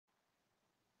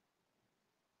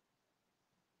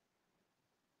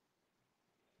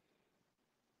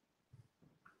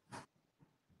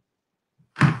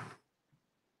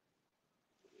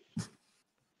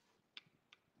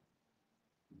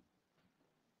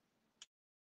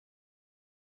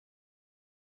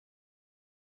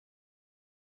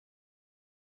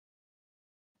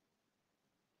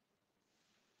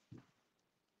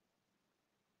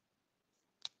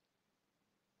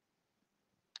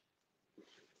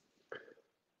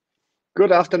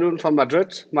Good afternoon from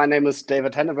Madrid. My name is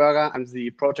David Henneberger. I'm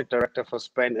the project director for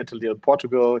Spain, Italy, and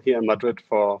Portugal here in Madrid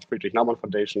for Friedrich Naumann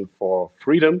Foundation for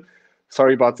Freedom.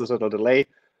 Sorry about this little delay.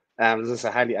 This is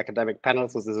a highly academic panel,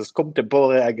 so this is cum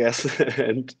tempore, I guess.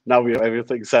 And now we have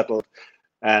everything settled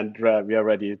and we are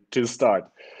ready to start.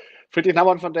 Friedrich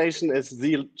Naumann Foundation is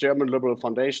the German liberal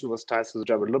foundation with ties to the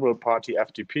German Liberal Party,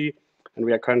 FDP, and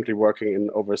we are currently working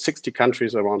in over 60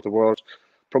 countries around the world,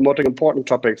 promoting important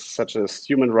topics such as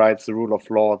human rights, the rule of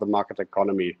law, the market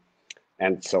economy,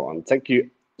 and so on. Thank you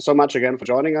so much again for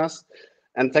joining us.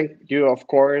 And thank you, of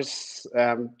course,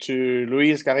 to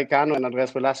Luis Garicano and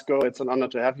Andrés Velasco. It's an honor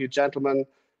to have you, gentlemen.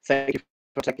 Thank you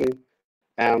for taking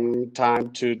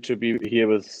time to be here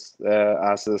with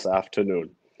us this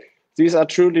afternoon. These are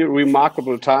truly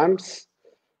remarkable times.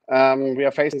 We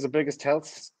are facing the biggest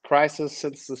health crisis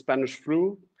since the Spanish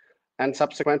flu, and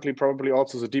subsequently probably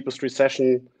also the deepest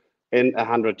recession in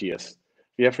 100 years.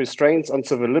 We have restraints on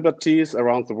civil liberties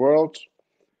around the world.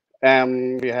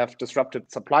 We have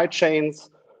disrupted supply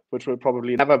chains, which will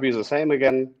probably never be the same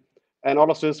again. And all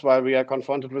of this while we are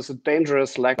confronted with a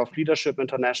dangerous lack of leadership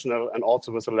international and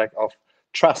also with a lack of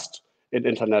trust in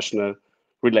international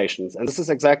relations. And this is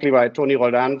exactly why Toni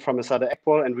Roldán from Esade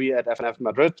and we at FNF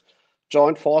Madrid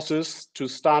joined forces to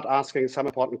start asking some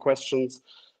important questions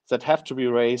that have to be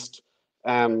raised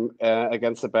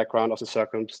against the background of the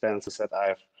circumstances that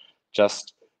I've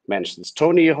just mentioned.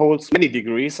 Toni holds many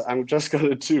degrees. I'm just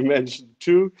going to mention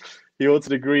two. He holds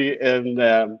a degree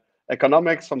in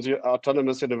economics from the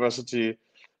Autonomous University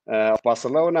of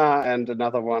Barcelona and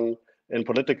another one in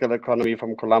political economy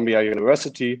from Columbia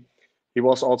University. He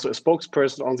was also a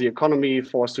spokesperson on the economy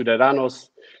for Ciudadanos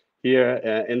here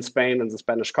in Spain in the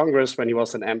Spanish Congress when he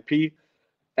was an MP.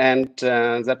 And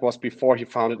that was before he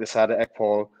founded Esade,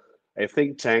 a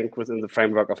think tank within the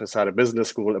framework of Esade Business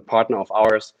School, a partner of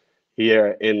ours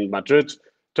here in Madrid.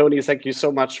 Toni, thank you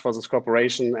so much for this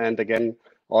cooperation. And again,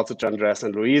 also to Andres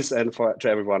and Luis and to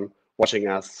everyone watching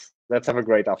us. Let's have a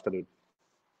great afternoon.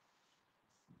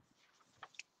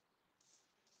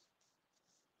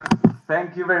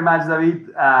 Thank you very much, David.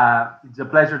 It's a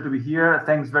pleasure to be here.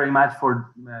 Thanks very much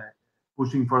for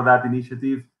pushing for that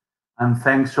initiative. And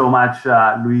thanks so much,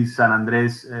 Luis and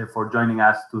Andres, for joining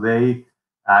us today.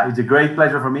 It's a great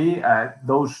pleasure for me.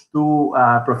 Those two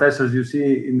professors you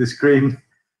see in the screen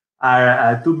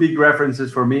are two big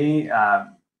references for me.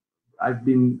 I've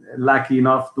been lucky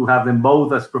enough to have them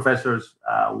both as professors.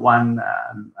 One,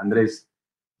 Andres,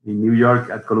 in New York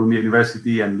at Columbia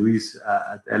University, and Luis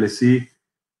at LSE.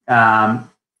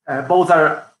 Both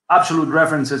are absolute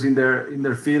references in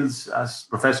their fields as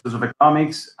professors of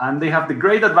economics, and they have the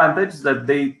great advantage that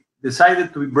they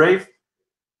decided to be brave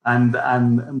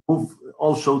and move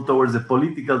also towards the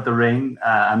political terrain.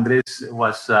 Andres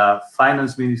was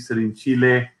finance minister in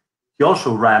Chile. He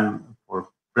also ran for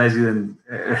president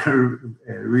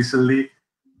recently,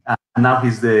 and now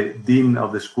he's the dean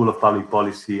of the School of Public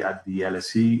Policy at the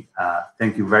LSE.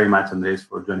 Thank you very much, Andres,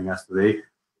 for joining us today.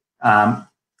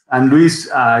 And Luis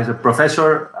is a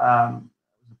professor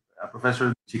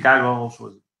in Chicago,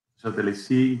 also at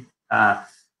LSE,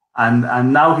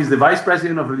 and now he's the vice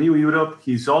president of Renew Europe.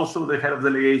 He's also the head of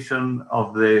delegation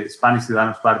of the Spanish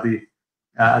Ciudadanos Party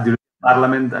at the European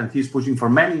Parliament, and he's pushing for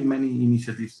many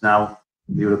initiatives now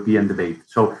in the European debate.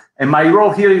 So, and my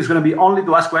role here is going to be only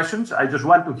to ask questions. I just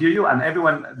want to hear you, and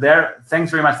everyone there,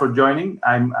 thanks very much for joining.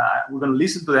 We're going to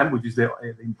listen to them, which is the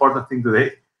important thing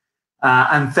today.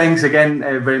 And thanks again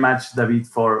very much, David,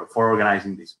 for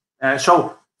organizing this.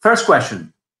 So, first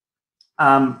question.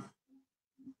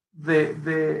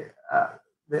 The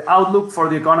outlook for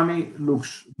the economy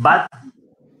looks bad. I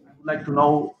would like to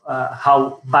know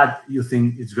how bad you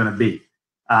think it's going to be.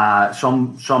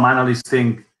 Some analysts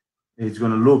think it's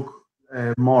going to look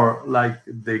more like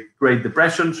the Great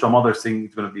Depression. Some others think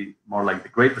it's going to be more like the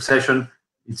Great Recession.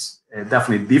 It's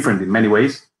definitely different in many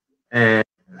ways.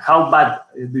 How bad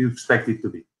do you expect it to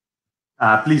be?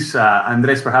 Please,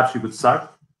 Andres, perhaps you could start.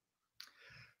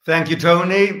 Thank you,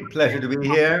 Toni. Pleasure to be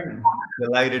here.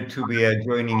 Delighted to be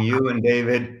joining you and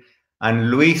David and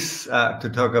Luis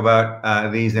to talk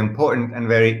about these important and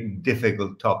very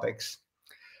difficult topics.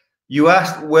 You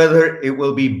asked whether it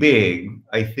will be big.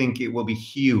 I think it will be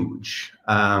huge.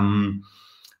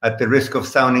 At the risk of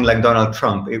sounding like Donald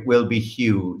Trump, it will be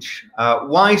huge.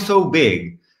 Why so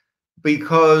big?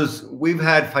 Because we've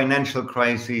had financial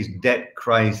crises, debt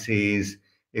crises.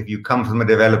 If you come from a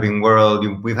developing world,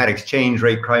 we've had exchange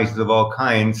rate crises of all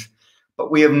kinds, but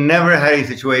we have never had a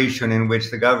situation in which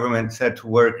the government said to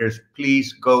workers,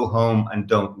 please go home and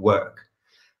don't work.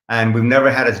 And we've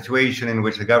never had a situation in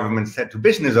which the government said to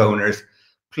business owners,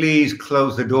 please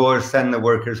close the doors, send the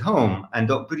workers home, and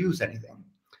don't produce anything.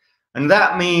 And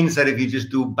that means that if you just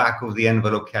do back of the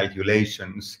envelope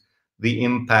calculations, the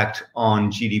impact on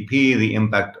GDP, the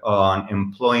impact on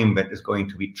employment is going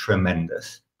to be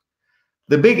tremendous.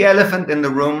 The big elephant in the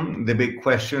room, the big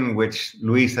question which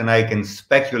Luis and I can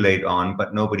speculate on,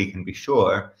 but nobody can be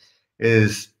sure,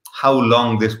 is how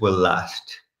long this will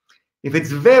last. If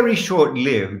it's very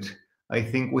short-lived, I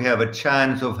think we have a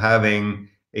chance of having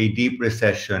a deep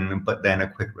recession, but then a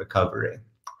quick recovery.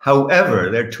 However,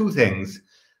 there are two things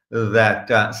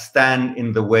that stand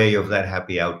in the way of that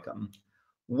happy outcome.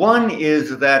 One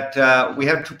is that we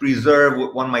have to preserve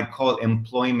what one might call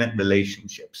employment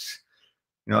relationships.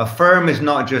 You know, a firm is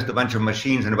not just a bunch of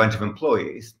machines and a bunch of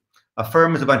employees. A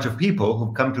firm is a bunch of people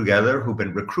who've come together, who've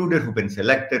been recruited, who've been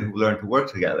selected, who've learned to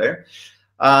work together.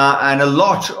 And a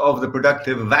lot of the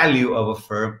productive value of a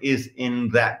firm is in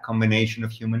that combination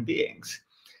of human beings.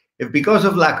 If because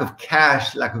of lack of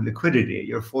cash, lack of liquidity,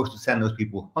 you're forced to send those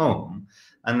people home,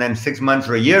 and then 6 months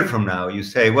or a year from now, you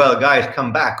say, well, guys,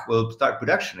 come back, we'll start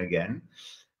production again.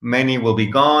 Many will be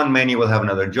gone, many will have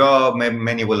another job,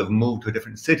 many will have moved to a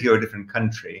different city or a different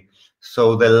country.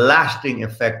 So the lasting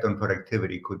effect on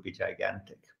productivity could be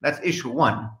gigantic. That's issue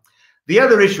one. The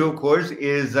other issue, of course,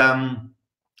 is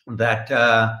that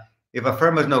if a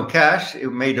firm has no cash, it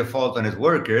may default on its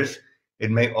workers. It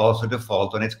may also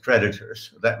default on its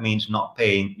creditors. That means not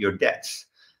paying your debts.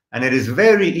 And it is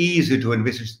very easy to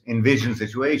envision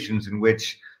situations in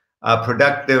which a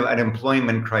productive and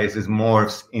employment crisis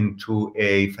morphs into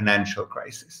a financial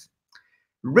crisis.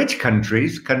 Rich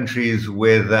countries, countries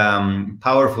with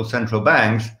powerful central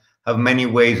banks, have many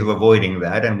ways of avoiding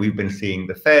that. And we've been seeing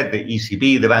the Fed, the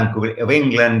ECB, the Bank of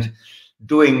England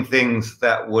doing things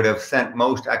that would have sent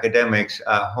most academics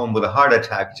home with a heart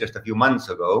attack just a few months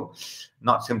ago,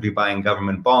 not simply buying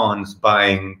government bonds,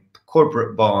 buying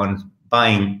corporate bonds,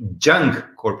 buying junk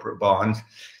corporate bonds.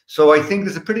 So I think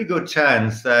there's a pretty good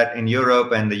chance that in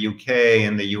Europe and the UK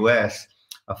and the US,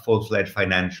 a full-fledged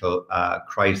financial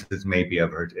crisis may be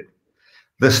averted.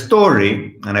 The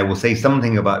story, and I will say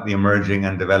something about the emerging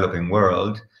and developing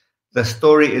world, the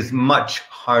story is much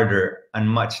harder and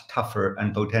much tougher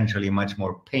and potentially much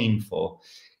more painful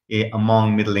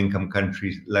among middle-income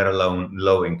countries, let alone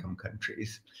low-income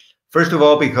countries. First of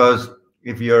all, because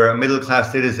if you're a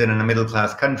middle-class citizen in a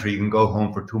middle-class country, you can go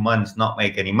home for 2 months, not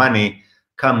make any money,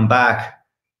 come back,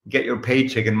 get your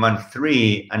paycheck in month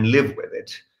 3 and live with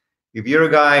it. If you're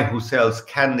a guy who sells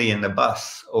candy in the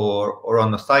bus or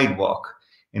on the sidewalk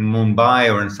in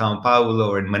Mumbai or in Sao Paulo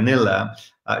or in Manila,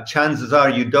 chances are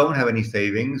you don't have any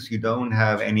savings, you don't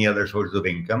have any other sources of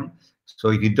income. So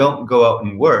if you don't go out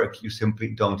and work, you simply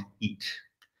don't eat.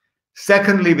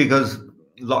 Secondly, because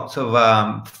lots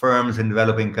of firms in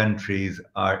developing countries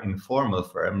are informal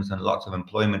firms and lots of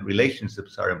employment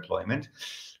relationships are employment,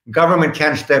 government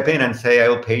can't step in and say, I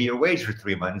will pay your wage for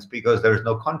 3 months because there is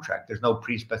no contract, there's no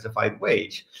pre-specified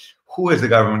wage. Who is the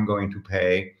government going to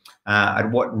pay?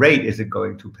 At what rate is it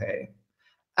going to pay?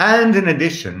 And in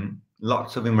addition,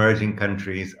 lots of emerging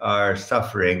countries are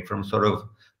suffering from sort of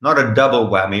not a double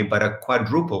whammy, but a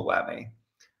quadruple whammy.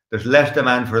 There's less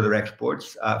demand for their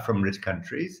exports from rich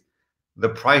countries. The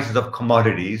prices of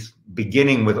commodities,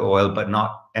 beginning with oil but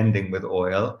not ending with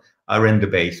oil, are in the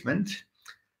basement.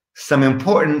 Some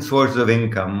important sources of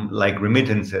income, like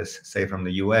remittances, say from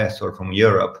the US or from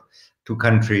Europe, to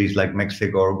countries like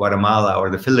Mexico or Guatemala or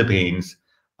the Philippines,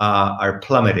 are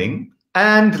plummeting.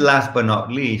 And last but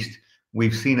not least,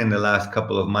 we've seen in the last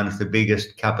couple of months the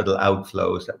biggest capital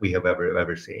outflows that we have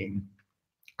ever seen.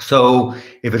 So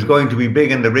if it's going to be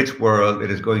big in the rich world, it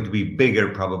is going to be bigger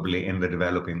probably in the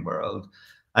developing world.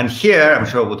 And here, I'm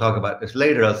sure we'll talk about this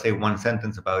later, I'll say one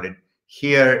sentence about it.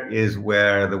 Here is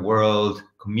where the world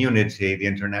community, the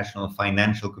international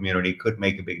financial community, could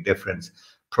make a big difference,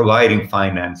 providing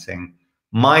financing.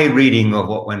 My reading of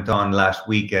what went on last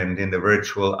weekend in the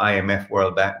virtual IMF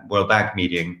World Bank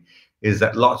meeting is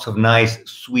that lots of nice,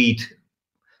 sweet,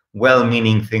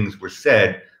 well-meaning things were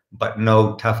said, but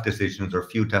no tough decisions or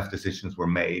few tough decisions were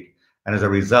made. And as a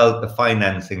result, the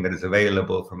financing that is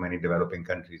available for many developing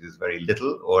countries is very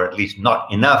little, or at least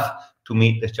not enough to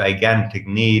meet this gigantic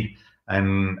need.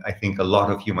 And I think a lot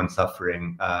of human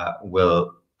suffering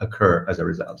will occur as a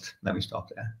result. Let me stop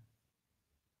there.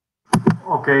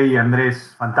 Okay,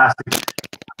 Andrés, fantastic.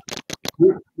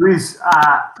 Luis,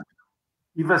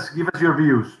 give us your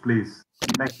views, please.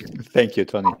 Thank you. Thank you,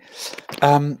 Toni.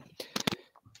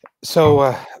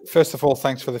 So first of all,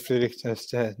 thanks for the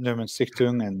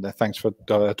Friedrich-Neumann-Stiftung, and thanks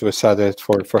to Esade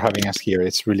for having us here.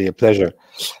 It's really a pleasure,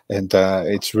 and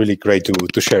it's really great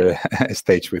to share a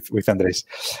stage with Andrés.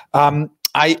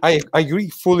 I agree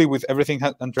fully with everything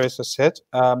Andrés has said.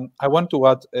 I want to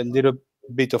add a little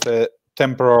bit of a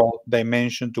temporal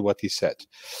dimension to what he said.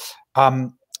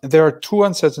 There are two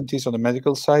uncertainties on the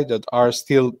medical side that are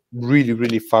still really,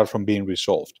 really far from being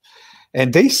resolved.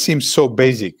 And they seem so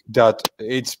basic that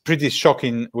it's pretty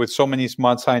shocking with so many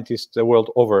smart scientists the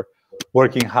world over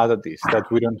working hard at this, that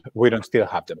we don't still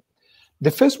have them.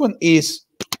 The first one is,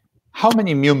 how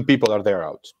many immune people are there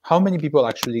out? How many people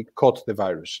actually caught the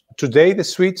virus? Today, the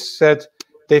Swedes said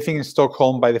they think in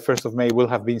Stockholm by the 1st of May will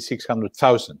have been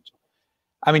 600,000.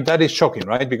 I mean, that is shocking,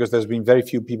 right? Because there's been very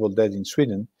few people dead in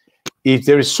Sweden. If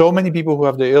there is so many people who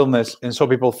have the illness and so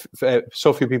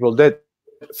few people dead,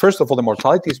 first of all, the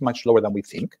mortality is much lower than we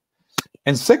think.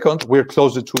 And second, we're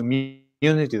closer to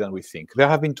immunity than we think. There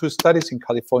have been two studies in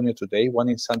California today, one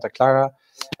in Santa Clara,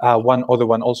 one other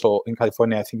one also in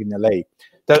California, I think in LA,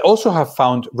 that also have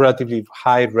found relatively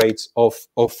high rates of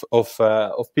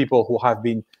people who had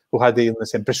the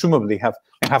illness and presumably have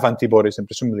antibodies and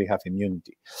presumably have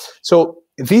immunity. So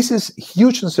this is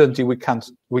huge uncertainty we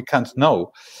can't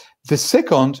know. The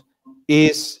second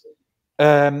is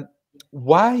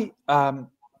why how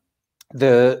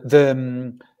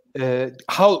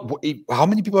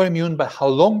many people are immune, but how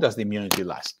long does the immunity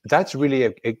last? That's really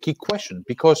a key question,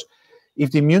 because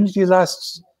if the immunity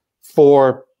lasts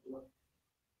for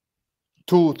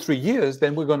 2-3 years,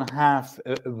 then we're going to have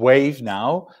a wave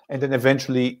now, and then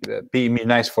eventually be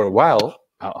immunized for a while,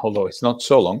 although it's not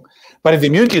so long. But if the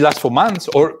immunity lasts for months,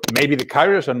 or maybe the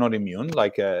carriers are not immune,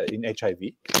 like in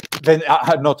HIV, then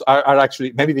are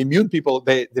actually, maybe the immune people,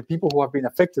 the people who have been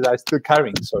affected are still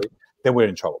carrying, then we're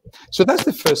in trouble. So that's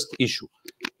the first issue.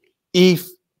 If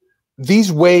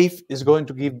this wave is going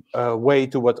to give way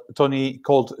to what Toni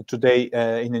called today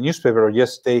in the newspaper or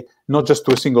yesterday, not just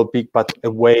to a single peak, but a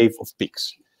wave of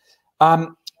peaks.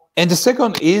 And the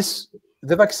second is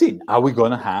the vaccine. Are we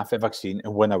going to have a vaccine,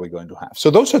 and when are we going to have?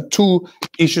 So those are two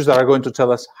issues that are going to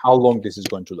tell us how long this is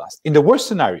going to last. In the worst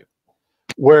scenario,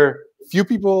 where few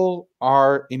people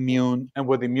are immune and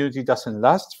where the immunity doesn't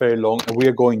last very long, and we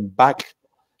are going back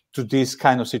to this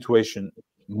kind of situation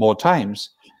more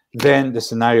times, then the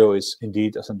scenario is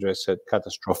indeed, as Andrés said,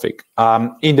 catastrophic.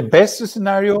 In the best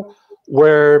scenario,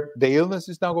 where the illness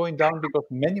is now going down because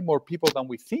many more people than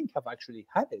we think have actually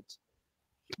had it,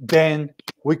 then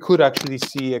we could actually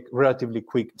see a relatively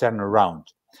quick turnaround.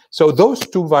 So those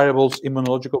two variables,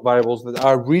 immunological variables that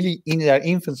are really in their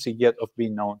infancy yet of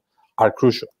being known, are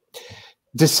crucial.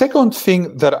 The second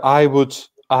thing that I would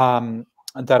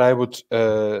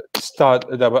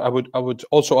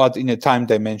also add in a time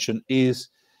dimension is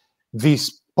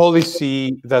this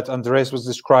policy that Andrés was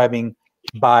describing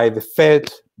by the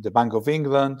Fed, the Bank of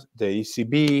England, the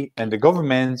ECB, and the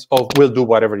governments of we'll do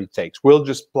whatever it takes. We'll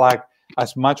just plug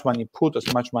as much money, put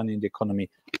as much money in the economy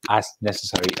as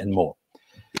necessary and more.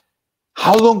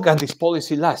 How long can this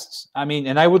policy last? I mean,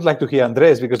 and I would like to hear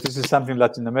Andrés, because this is something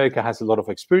Latin America has a lot of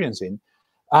experience in.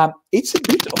 It's a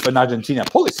bit of an Argentina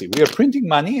policy. We are printing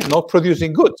money and not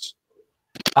producing goods.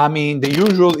 I mean, the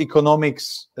usual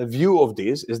economics view of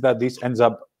this is that this ends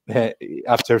up,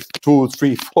 after 2,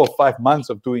 3, 4, 5 months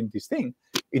of doing this thing,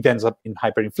 it ends up in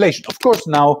hyperinflation. Of course,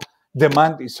 now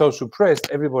demand is so suppressed,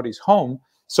 everybody's home.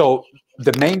 So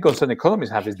the main concern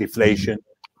economists have is deflation.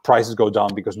 Prices go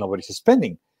down because nobody's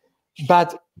spending.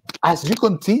 But as you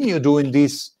continue doing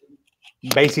this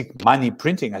basic money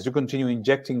printing, as you continue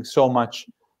injecting so much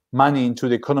money into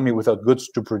the economy without goods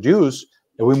to produce,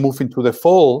 and we move into the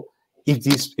fall, if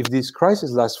this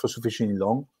crisis lasts for sufficiently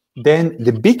long, then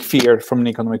the big fear from an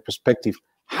economic perspective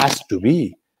has to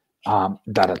be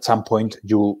that at some point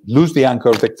you lose the anchor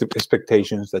of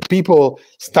expectations, that people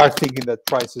start thinking that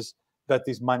that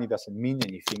this money doesn't mean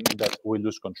anything, and that we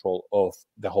lose control of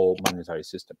the whole monetary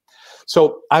system.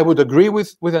 So I would agree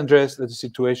with Andrés that the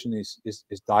situation is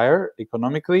dire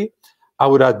economically. I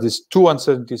would add these two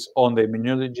uncertainties on the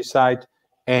immunology side,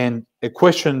 and a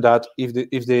question that if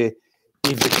the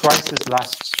crisis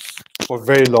lasts for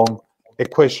very long, a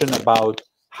question about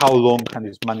how long can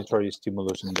this monetary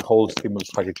stimulus and the whole stimulus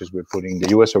packages we're putting in the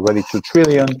US already $2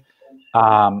 trillion.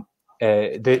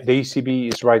 The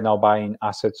ECB is right now buying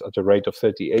assets at a rate of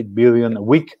 38 billion a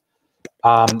week.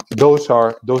 Those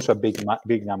are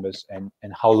big numbers, and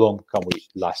how long can we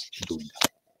last doing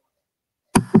that?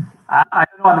 I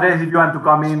don't know, Andrés, if you want to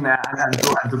come in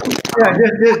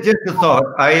just a thought.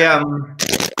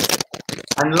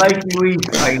 Unlike Luis,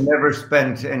 I never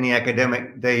spent any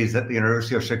academic days at the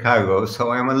University of Chicago,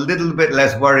 so I'm a little bit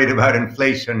less worried about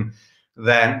inflation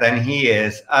than he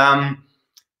is.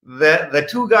 The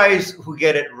two guys who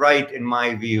get it right, in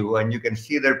my view, and you can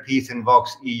see their piece in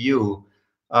Vox EU,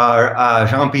 are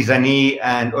Jean Pisani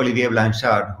and Olivier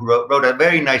Blanchard, who wrote a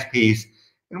very nice piece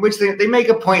in which they make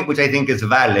a point which I think is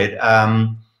valid.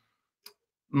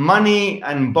 Money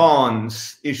and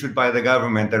bonds issued by the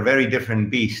government are very different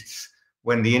beasts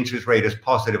when the interest rate is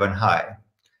positive and high.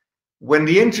 When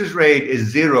the interest rate is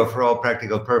zero for all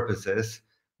practical purposes,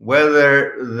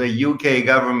 whether the UK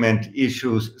government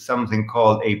issues something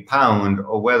called a pound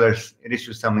or whether it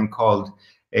issues something called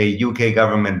a UK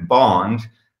government bond,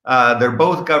 they're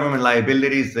both government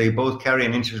liabilities. They both carry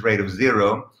an interest rate of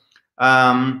zero.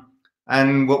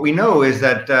 And what we know is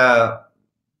that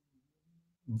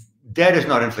debt is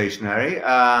not inflationary.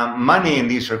 Money in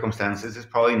these circumstances is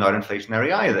probably not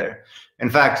inflationary either. In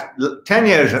fact, 10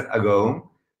 years ago,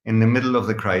 in the middle of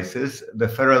the crisis, the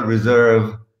Federal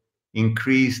Reserve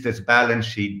increased its balance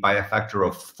sheet by a factor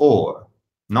of 4,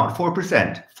 not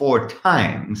 4%, 4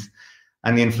 times.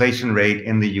 And the inflation rate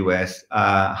in the US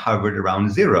hovered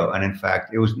around 0. And in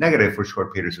fact, it was negative for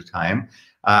short periods of time,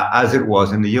 as it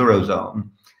was in the Eurozone.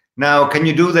 Now, can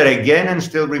you do that again and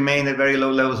still remain at very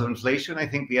low levels of inflation? I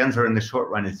think the answer in the short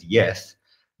run is yes.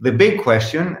 The big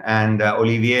question, and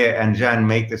Olivier and Jean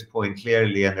make this point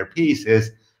clearly in their piece,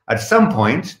 is at some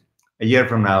point, a year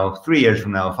from now, 3 years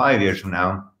from now, 5 years from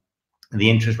now, the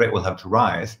interest rate will have to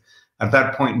rise. At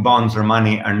that point, bonds or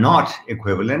money are not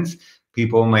equivalents.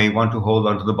 People may want to hold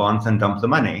on to the bonds and dump the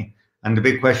money. And the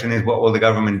big question is, what will the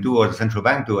government do or the central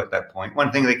bank do at that point?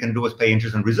 One thing they can do is pay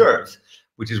interest on reserves,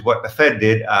 which is what the Fed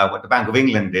did, what the Bank of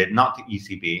England did, not the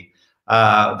ECB.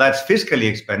 That's fiscally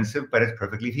expensive, but it's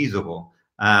perfectly feasible.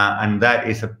 And that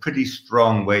is a pretty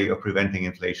strong way of preventing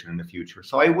inflation in the future.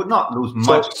 So I would not lose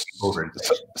much over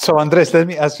inflation. So Andres, let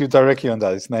me ask you directly on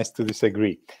that. It's nice to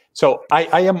disagree. So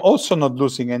I am also not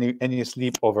losing any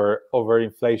sleep over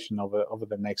inflation over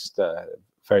the next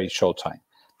very short time.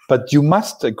 But you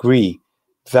must agree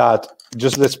that,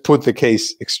 just let's put the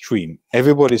case extreme.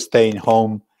 Everybody's staying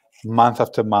home month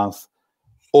after month.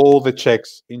 All the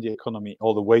checks in the economy,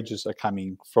 all the wages are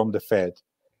coming from the Fed.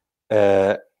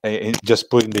 Just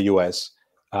put in the US,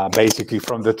 basically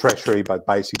from the Treasury, but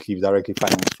basically directly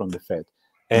financed from the Fed.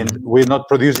 And we're not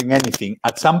producing anything.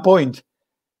 At some point,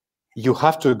 you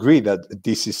have to agree that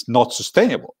this is not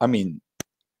sustainable. I mean,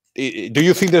 do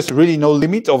you think there's really no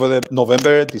limit over the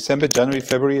November, December, January,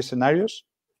 February scenarios?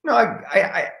 No,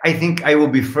 I think I will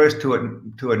be first to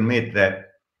admit that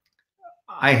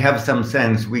I have some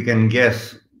sense we can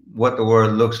guess what the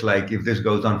world looks like if this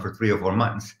goes on for 3 or 4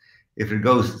 months. If it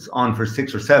goes on for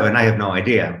 6 or 7, I have no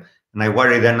idea. And I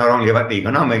worry then not only about the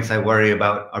economics, I worry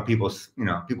about our people's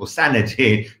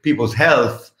sanity, people's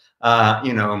health,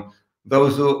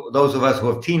 those of us who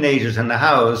have teenagers in the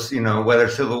house, whether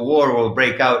civil war will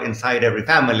break out inside every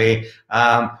family.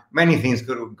 Many things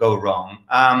could go wrong.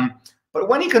 But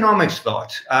one economics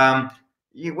thought,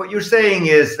 what you're saying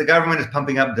is the government is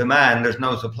pumping up demand, there's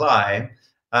no supply.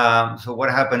 So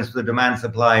what happens to the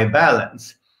demand-supply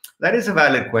balance? That is a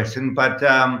valid question, but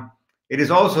it is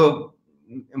also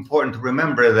important to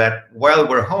remember that while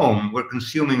we're home, we're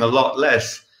consuming a lot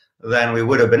less than we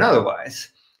would have been otherwise.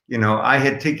 I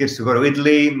had tickets to go to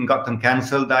Italy and got them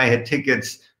canceled. I had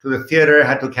tickets to the theater,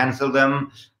 had to cancel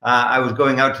them. I was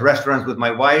going out to restaurants with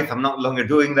my wife. I'm no longer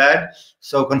doing that.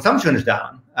 So consumption is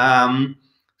down.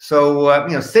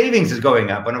 Savings is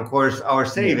going up. And of course, our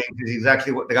savings is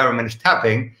exactly what the government is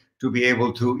tapping to be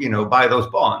able to, buy those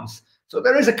bonds. So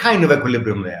there is a kind of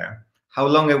equilibrium there. How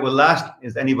long it will last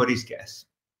is anybody's guess.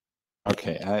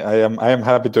 Okay, I am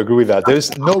happy to agree with that. There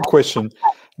is no question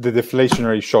the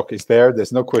deflationary shock is there.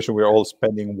 There's no question we're all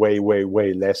spending way, way,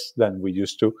 way less than we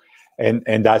used to,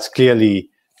 and that's clearly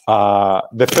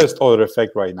the first order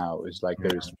effect right now. Is like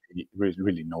there is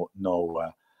really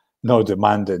no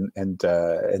demand and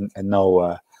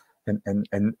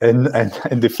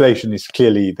deflation is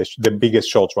clearly the biggest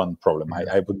short run problem.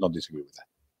 I would not disagree with that.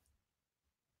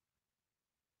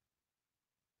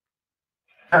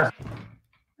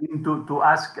 To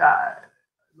ask, I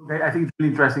think it's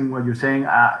really interesting what you're saying.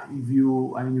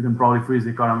 You can probably freeze the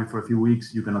economy for a few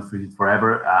weeks. You cannot freeze it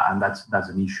forever, and that's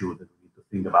an issue that we need to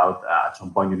think about. At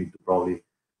some point, you need to probably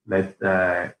let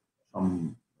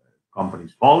some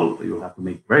companies fall. You'll have to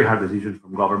make very hard decisions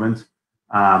from governments,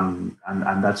 and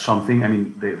that's something.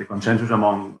 The consensus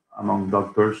among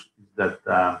doctors is that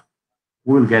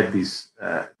we'll get this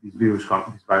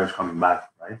virus coming back,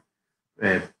 right?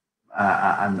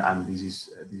 And this is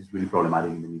really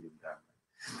problematic in the medium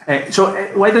term. So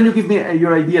why don't you give me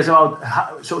your ideas about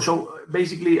how, so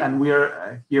basically, and we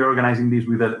are here organizing this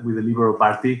with the Liberal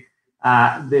Party.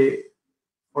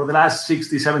 For the last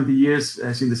 60, 70 years,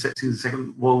 since the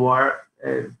Second World War,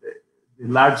 the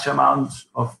large amounts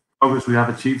of progress we have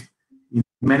achieved in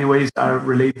in many ways are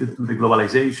related to the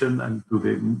globalization and to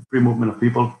the free movement of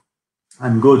people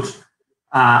and goods.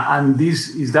 And this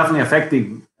is definitely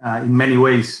affecting in many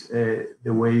ways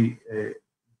the way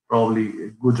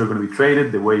probably goods are going to be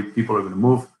traded, the way people are going to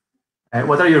move.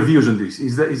 What are your views on this?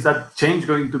 Is that change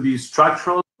going to be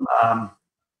structural?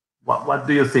 What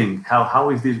do you think? How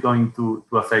is this going to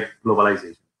affect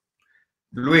globalization?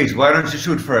 Luis, why don't you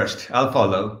shoot first? I'll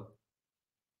follow.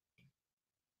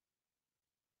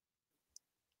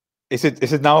 Is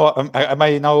it now? Am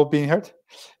I now being heard?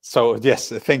 So yes,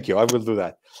 thank you. I will do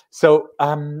that. So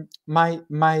my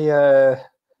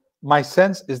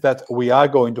sense is that we are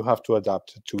going to have to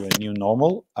adapt to a new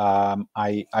normal.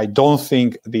 I don't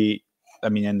think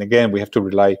and again, we have to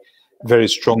rely very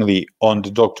strongly on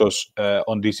the doctors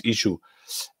on this issue.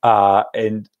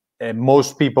 And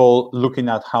most people looking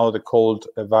at how the cold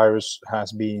virus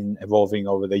has been evolving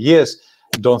over the years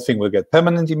don't think we'll get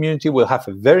permanent immunity. We'll have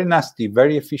a very nasty,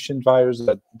 very efficient virus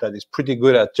that is pretty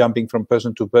good at jumping from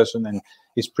person to person and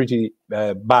is pretty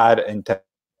bad in terms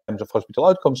of hospital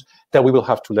outcomes that we will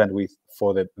have to live with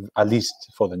at least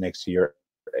for the next year,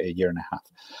 a year and a half.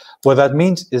 What that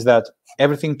means is that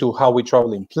everything to how we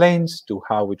travel in planes, to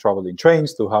how we travel in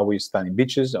trains, to how we stand in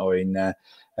beaches or in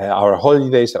our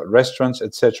holidays, our restaurants,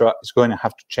 etc., is going to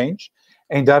have to change.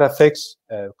 And that affects,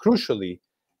 crucially,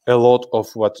 a lot of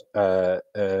what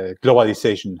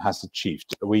globalization has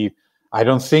achieved. I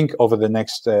don't think over the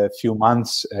next few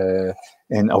months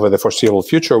and over the foreseeable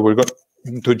future, we're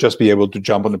going to just be able to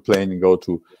jump on a plane and go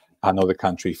to another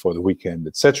country for the weekend,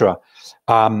 etc.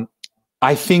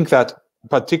 I think that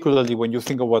particularly when you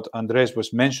think of what Andrés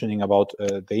was mentioning about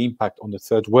the impact on the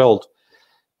third world,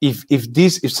 if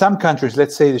some countries,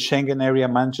 let's say the Schengen area,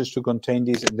 manages to contain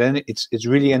this, then it's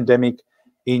really endemic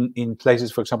in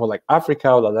places, for example, like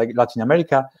Africa or like Latin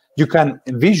America, you can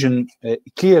envision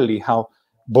clearly how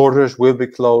borders will be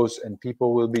closed and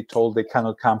people will be told they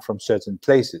cannot come from certain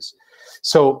places.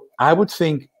 So I would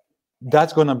think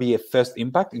that's going to be a first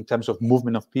impact in terms of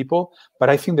movement of people, but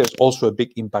I think there's also a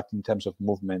big impact in terms of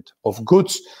movement of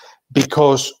goods,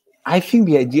 because I think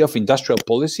the idea of industrial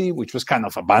policy, which was kind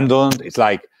of abandoned, it's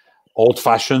like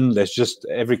old-fashioned,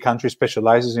 every country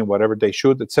specializes in whatever they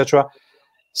should, etc.,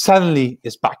 suddenly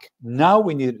is back. Now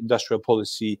we need industrial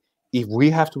policy if we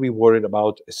have to be worried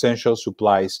about essential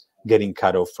supplies getting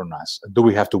cut off from us. Do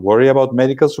we have to worry about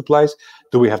medical supplies?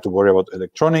 Do we have to worry about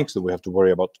electronics? Do we have to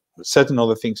worry about certain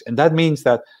other things? And that means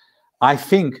that I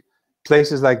think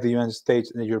places like the United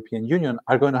States and the European Union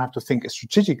are going to have to think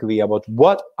strategically about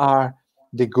what are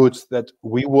the goods that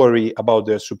we worry about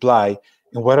their supply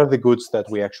and what are the goods that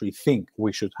we actually think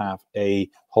we should have a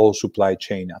whole supply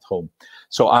chain at home.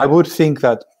 So I would think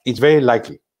that it's very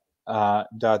likely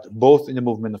that both in the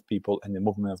movement of people and the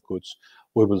movement of goods,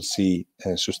 we will see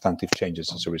substantive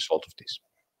changes as a result of this.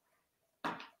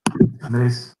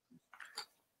 Andrés?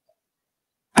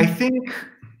 I think,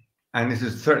 and this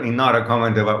is certainly not a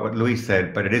comment about what Luis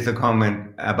said, but it is a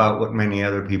comment about what many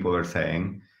other people are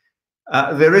saying.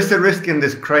 There is a risk in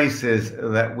this crisis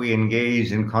that we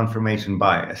engage in confirmation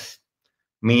bias,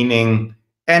 meaning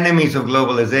enemies of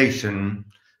globalization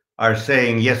are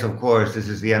saying, yes, of course, this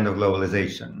is the end of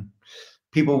globalization.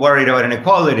 People worried about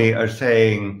inequality are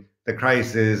saying the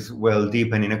crisis will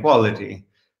deepen inequality.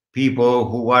 People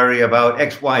who worry about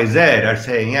XYZ are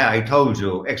saying, yeah, I told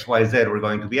you, XYZ were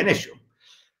going to be an issue.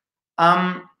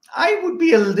 I would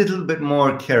be a little bit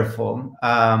more careful.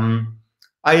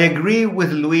 I agree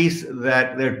with Luis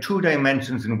that there are two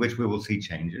dimensions in which we will see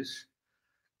changes.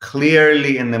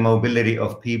 Clearly, in the mobility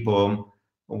of people,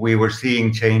 we were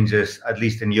seeing changes, at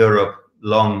least in Europe,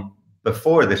 long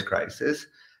before this crisis,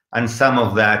 and some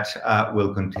of that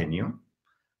will continue.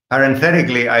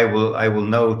 Parenthetically, I will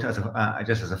note,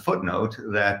 just as a footnote,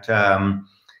 that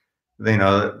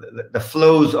the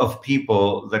flows of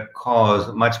people that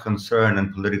cause much concern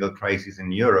and political crises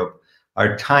in Europe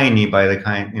are tiny by the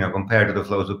kind, compared to the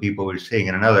flows of people we're seeing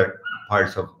in other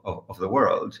parts of the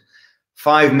world.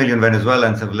 5 million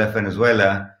Venezuelans have left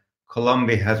Venezuela.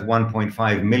 Colombia has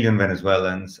 1.5 million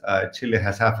Venezuelans. Chile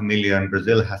has 500,000.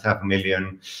 Brazil has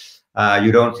 500,000.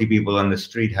 You don't see people on the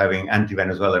street having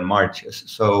anti-Venezuelan marches.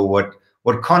 So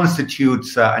what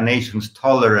constitutes a nation's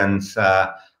tolerance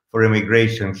for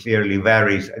immigration clearly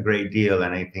varies a great deal.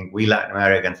 And I think we Latin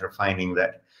Americans are finding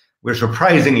that we're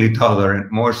surprisingly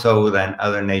tolerant, more so than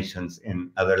other nations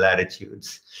in other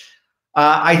latitudes.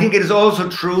 I think it is also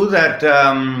true that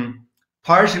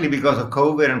partially because of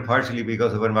COVID and partially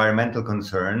because of environmental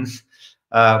concerns,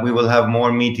 we will have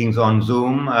more meetings on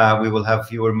Zoom. We will have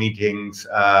fewer meetings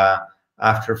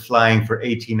after flying for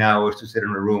 18 hours to sit in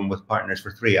a room with partners for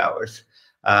 3 hours.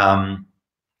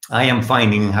 I am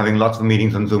finding having lots of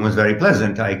meetings on Zoom is very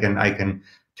pleasant. I can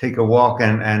take a walk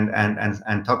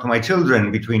and talk to my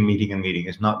children between meeting and meeting.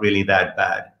 It's not really that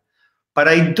bad. But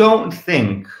I don't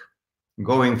think,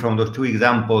 going from those two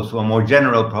examples to a more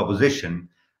general proposition,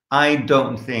 I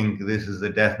don't think this is the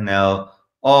death knell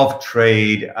of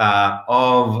trade,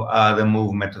 of the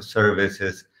movement of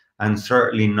services, and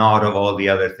certainly not of all the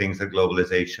other things that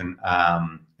globalization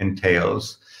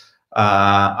entails.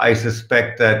 I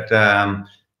suspect that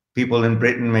people in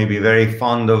Britain may be very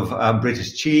fond of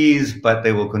British cheese, but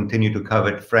they will continue to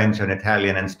covet French and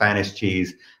Italian and Spanish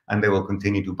cheese, and they will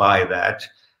continue to buy that.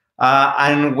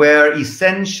 And where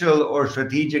essential or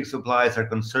strategic supplies are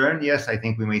concerned, yes, I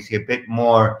think we may see a bit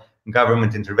more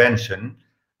government intervention.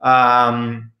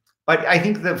 But I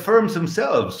think the firms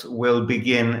themselves will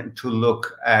begin to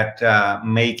look at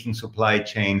making supply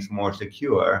chains more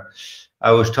secure.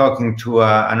 I was talking to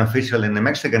an official in the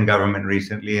Mexican government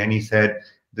recently, and he said,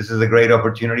 this is a great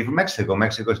opportunity for Mexico.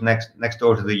 Mexico's next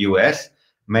door to the US.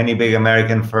 Many big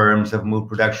American firms have moved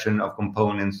production of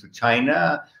components to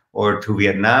China or to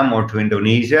Vietnam or to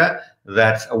Indonesia.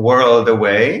 That's a world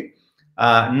away.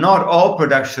 Not all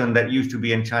production that used to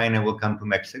be in China will come to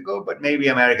Mexico, but maybe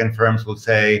American firms will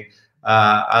say,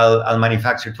 I'll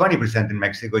manufacture 20% in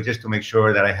Mexico just to make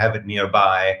sure that I have it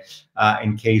nearby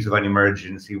in case of an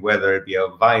emergency, whether it be a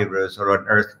virus or an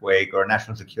earthquake or a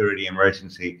national security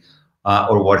emergency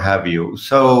or what have you.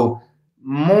 So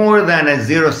more than a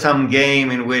zero-sum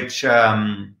game in which,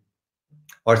 more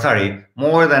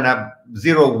than a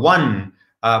 0-1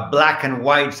 black and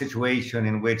white situation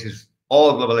in which is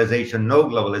all globalization, no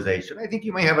globalization. I think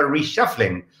you may have a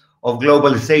reshuffling of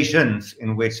globalizations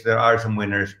in which there are some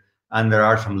winners and there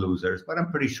are some losers, but I'm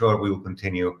pretty sure we will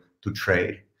continue to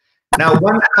trade. Now,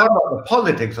 one thought about the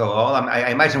politics of all, I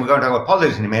imagine we're going to talk about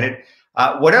politics in a minute.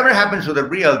 Whatever happens to the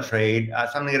real trade,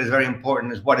 something that is very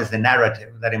important is what is the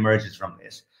narrative that emerges from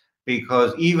this.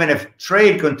 Because even if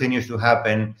trade continues to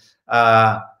happen,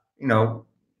 you know,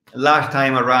 last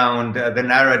time around, the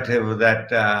narrative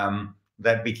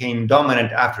that became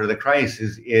dominant after the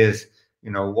crisis is,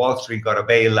 you know, Wall Street got a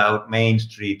bailout, Main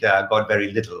Street got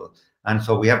very little. And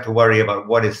so we have to worry about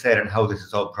what is said and how this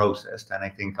is all processed. And I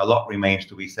think a lot remains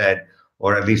to be said,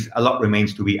 or at least a lot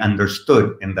remains to be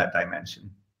understood in that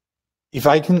dimension. If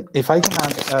I can add,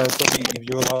 Tony, if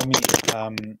you allow me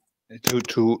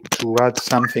to add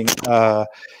something.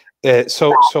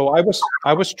 So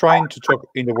I was trying to talk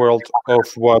in the world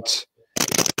of what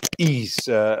is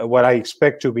what I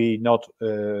expect to be not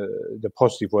the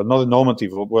positive world, not the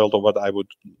normative world of what I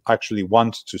would actually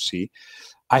want to see.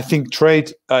 I think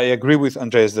trade, I agree with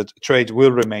Andres that trade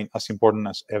will remain as important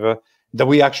as ever, that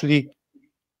we actually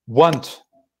want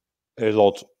a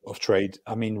lot of trade.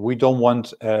 I mean, we don't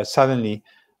want suddenly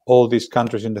all these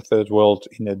countries in the third world,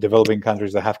 in the developing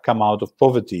countries that have come out of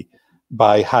poverty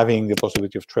by having the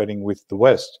possibility of trading with the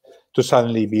West, to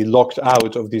suddenly be locked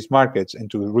out of these markets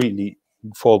and to really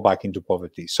fall back into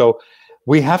poverty. So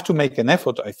we have to make an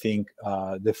effort, I think,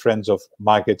 the friends of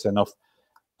markets and of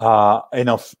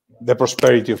the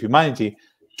prosperity of humanity,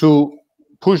 to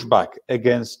push back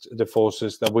against the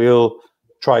forces that will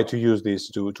try to use this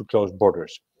to close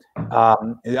borders.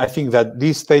 I think that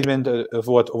this statement of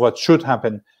what should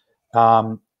happen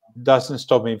doesn't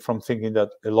stop me from thinking that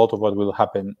a lot of what will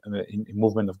happen in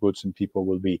movement of goods and people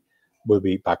will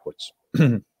be backwards.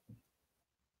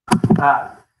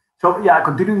 So yeah,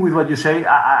 continuing with what you say,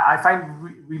 I find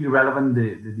really relevant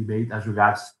the debate as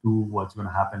regards to what's going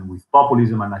to happen with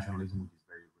populism and nationalism, which is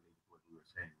very related to what we were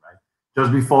saying, right?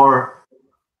 Just before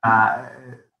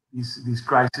this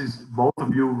crisis, both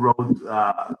of you wrote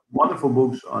wonderful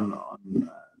books on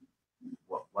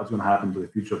what's going to happen to the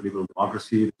future of liberal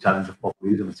democracy, the challenge of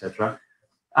populism, etc.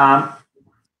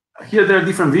 Here there are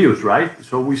different views, right?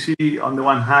 So we see on the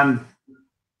one hand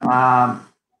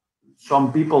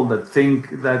some people that think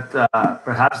that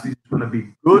perhaps this is going to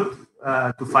be good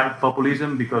to fight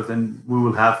populism, because then we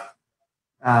will have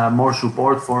more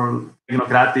support for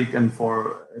democratic and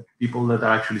for people that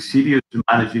are actually serious in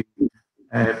managing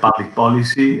public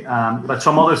policy. But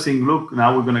some others think, look,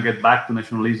 now we're going to get back to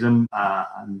nationalism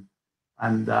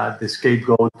and the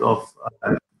scapegoat of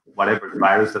whatever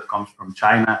virus that comes from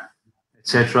China,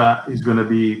 etc., is going to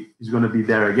be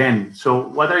there again. So,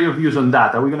 what are your views on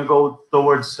that? Are we going to go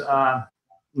towards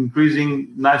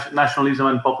increasing nationalism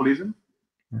and populism,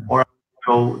 or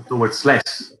go towards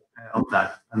less of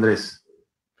that, Andres?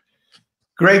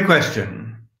 Great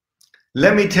question.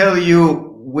 Let me tell you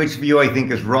which view I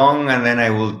think is wrong, and then I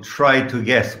will try to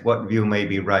guess what view may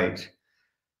be right.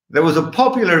 There was a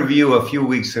popular view a few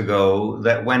weeks ago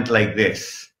that went like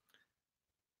this: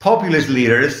 populist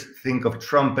leaders, think of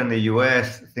Trump in the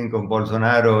US, think of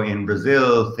Bolsonaro in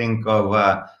Brazil, think of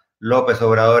López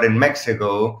Obrador in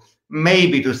Mexico,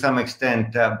 maybe to some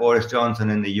extent Boris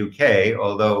Johnson in the UK,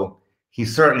 although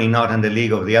he's certainly not in the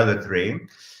league of the other three.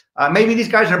 Maybe these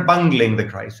guys are bungling the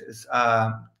crisis.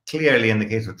 Clearly, in the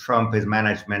case of Trump, his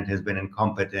management has been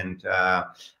incompetent,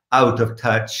 out of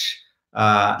touch,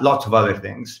 lots of other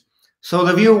things. So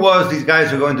the view was these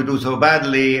guys are going to do so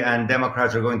badly and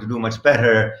Democrats are going to do much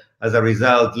better. As a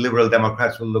result, liberal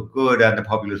Democrats will look good and the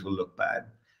populists will look bad.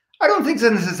 I don't think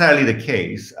that's necessarily the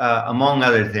case, among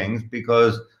other things,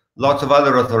 because lots of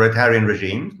other authoritarian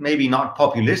regimes, maybe not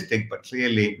populistic, but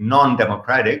clearly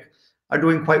non-democratic, are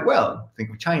doing quite well. Think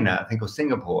of China, think of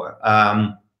Singapore.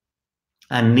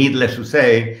 And needless to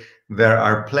say, there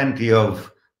are plenty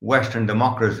of Western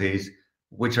democracies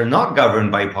which are not governed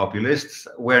by populists,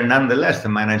 where nonetheless the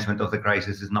management of the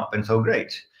crisis has not been so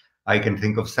great. I can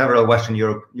think of several Western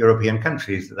European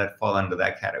countries that fall under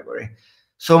that category.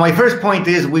 So my first point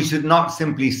is we should not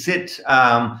simply sit,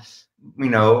 you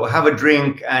know, have a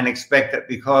drink and expect that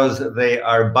because they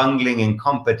are bungling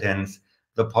incompetence,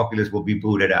 the populists will be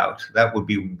booted out. That would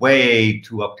be way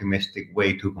too optimistic,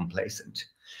 way too complacent.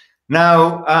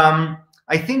 Now,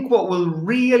 I think what will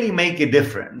really make a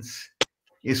difference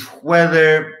is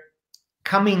whether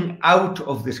coming out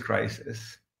of this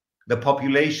crisis, the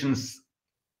populations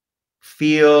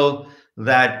feel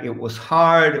that it was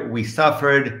hard, we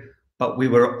suffered, but we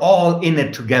were all in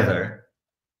it together,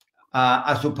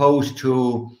 as opposed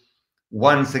to,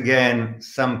 once again,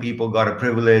 some people got a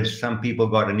privilege, some people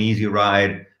got an easy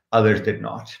ride, others did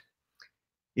not.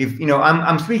 If you know,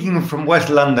 I'm speaking from West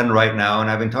London right now, and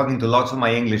I've been talking to lots of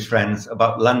my English friends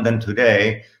about London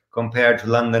today compared to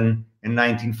London in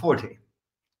 1940.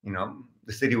 You know,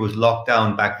 the city was locked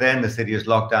down back then, the city is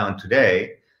locked down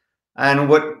today. And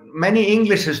what many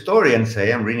English historians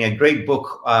say, I'm reading a great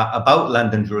book about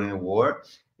London during the war,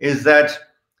 is that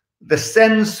the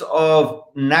sense of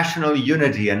national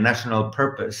unity and national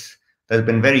purpose that's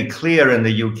been very clear in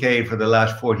the UK for the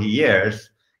last 40 years,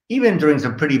 even during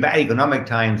some pretty bad economic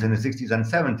times in the 60s and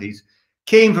 70s,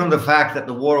 came from the fact that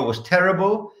the war was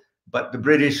terrible, but the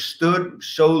British stood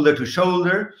shoulder to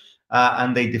shoulder,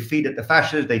 and they defeated the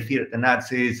fascists, they defeated the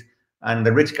Nazis, and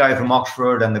the rich guy from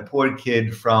Oxford and the poor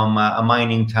kid from a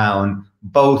mining town,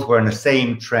 both were in the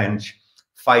same trench,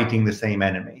 fighting the same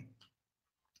enemy.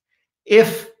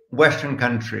 If Western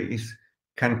countries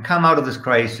can come out of this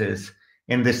crisis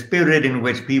in the spirit in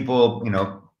which people, you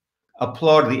know,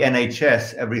 applaud the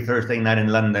NHS every Thursday night in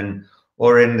London,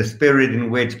 or in the spirit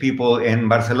in which people in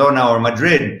Barcelona or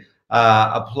Madrid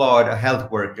applaud health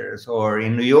workers, or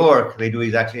in New York, they do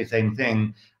exactly the same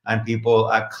thing, and people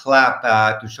clap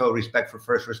to show respect for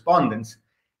first responders.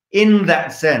 In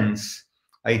that sense,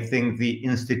 I think the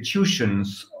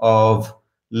institutions of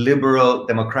liberal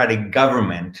democratic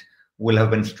government will have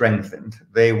been strengthened.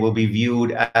 They will be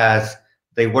viewed as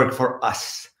they work for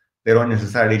us. They don't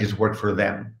necessarily just work for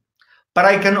them. But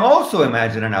I can also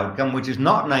imagine an outcome which is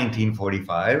not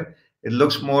 1945. It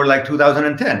looks more like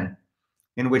 2010,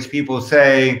 in which people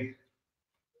say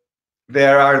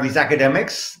there are these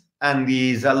academics and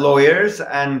these lawyers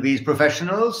and these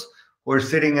professionals who are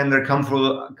sitting in their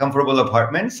comfortable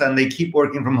apartments, and they keep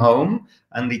working from home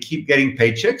and they keep getting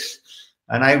paychecks.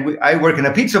 And I work in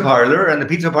a pizza parlor, and the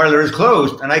pizza parlor is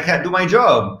closed, and I can't do my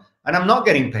job, and I'm not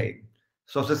getting paid.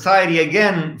 So society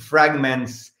again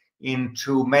fragments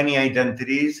into many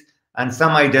identities, and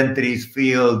some identities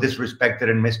feel disrespected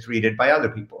and mistreated by other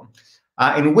people.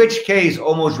 In which case,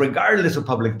 almost regardless of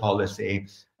public policy,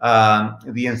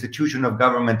 the institution of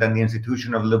government and the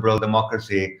institution of liberal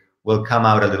democracy will come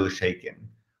out a little shaken.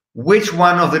 Which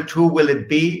one of the two will it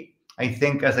be? I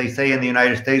think, as I say in the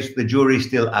United States, the jury's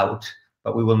still out,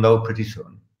 but we will know pretty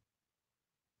soon.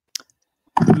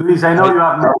 Luis, I know you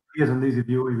have no ideas on this if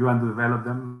you want to develop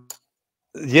them.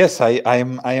 Yes, I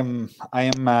am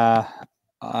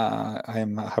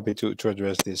happy to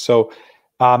address this. So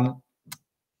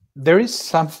there is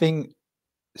something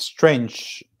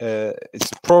strange.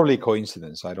 It's probably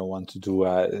coincidence. I don't want to do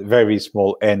a very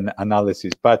small n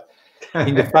analysis, but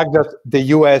in the fact that the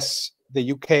US,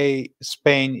 the UK,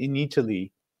 Spain, and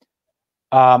Italy,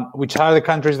 which are the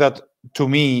countries that, to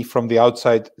me, from the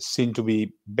outside, seem to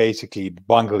be basically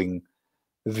bungling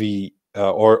the,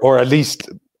 or at least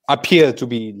appear to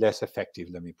be less effective,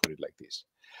 let me put it like this,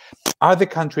 are the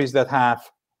countries that have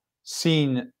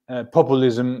seen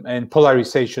populism and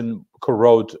polarization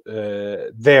corrode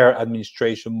their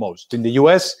administration most. In the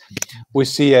US, we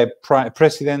see a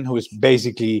president who is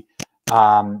basically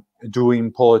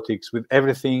doing politics with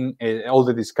everything. All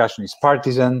the discussion is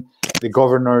partisan. The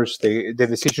governors, the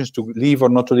decisions to leave or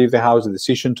not to leave the house, the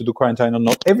decision to do quarantine or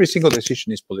not, every single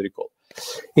decision is political.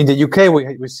 In the UK,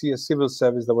 we see a civil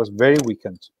service that was very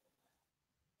weakened,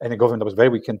 and a government that was very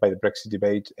weakened by the Brexit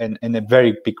debate, and a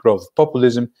very big growth of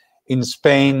populism. In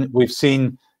Spain, we've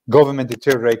seen government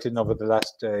deteriorating over the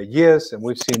last years, and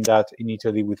we've seen that in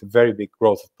Italy with a very big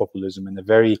growth of populism and a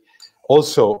very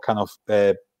also kind of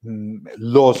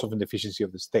loss of inefficiency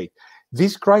of the state.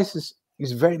 This crisis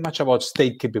is very much about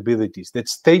state capabilities. That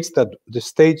the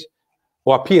state,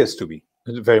 or appears to be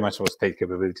very much about state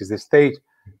capabilities, the state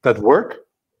that work,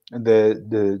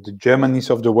 the Germanys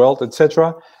of the world,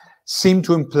 etc., seem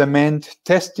to implement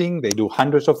testing. They do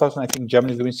hundreds of thousands. I think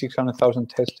Germany is doing 600,000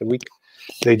 tests a week.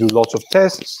 They do lots of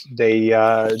tests.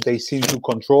 They seem to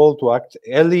control, to act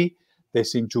early. They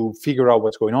seem to figure out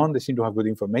what's going on. They seem to have good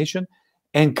information.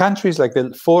 And countries like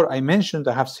the four I mentioned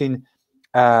that have seen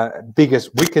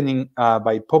biggest weakening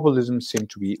by populism seem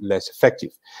to be less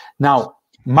effective. Now,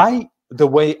 the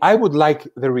way I would like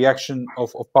the reaction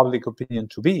of public opinion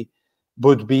to be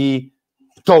would be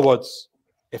towards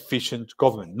efficient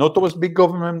government, not towards big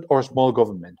government or small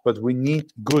government, but we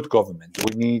need good government.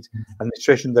 We need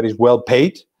administration that is well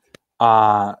paid,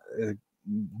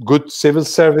 good civil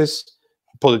service,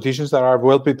 politicians that are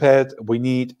well prepared. We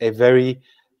need a very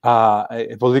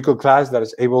a political class that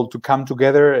is able to come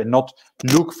together and not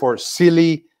look for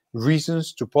silly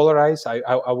reasons to polarize. I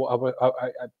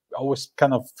always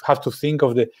kind of have to think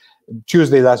of the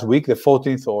Tuesday last week, the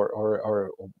 14th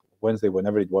or Wednesday,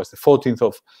 whenever it was, the 14th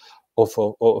of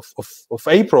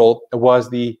April was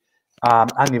the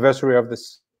anniversary of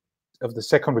the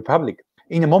Second Republic.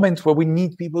 In a moment where we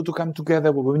need people to come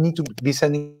together, where we need to be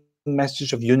sending a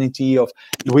message of unity, of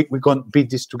we're going to beat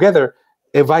this together,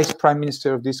 a vice prime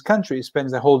minister of this country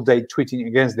spends the whole day tweeting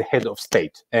against the head of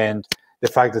state and the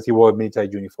fact that he wore a military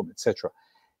uniform, etc.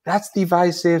 That's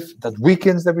divisive, that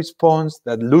weakens the response,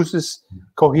 that loses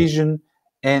cohesion,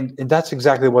 and that's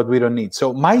exactly what we don't need.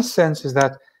 So my sense is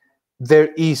that there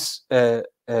is a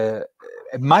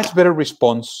much better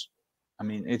response. I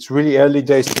mean, it's really early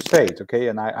days to say it, okay?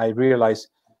 And I realize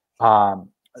I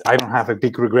don't have a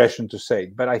big regression to say,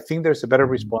 but I think there's a better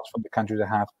response from the countries that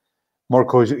have more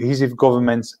cohesive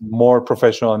governments, more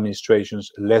professional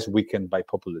administrations, less weakened by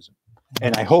populism.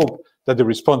 And I hope that the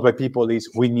response by people is,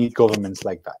 we need governments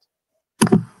like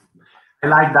that. I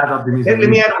like that optimism. Let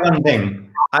me add one thing.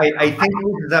 I think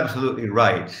this is absolutely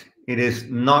right. It is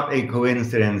not a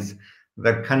coincidence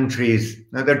that countries,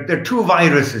 now there are two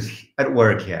viruses at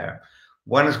work here.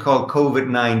 One is called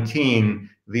COVID-19.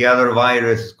 The other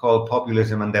virus is called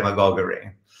populism and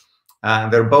demagoguery.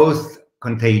 They're both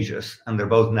contagious and they're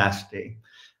both nasty.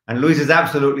 And Luis is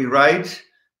absolutely right.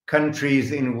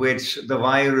 Countries in which the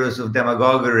virus of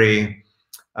demagoguery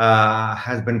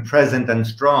has been present and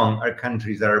strong are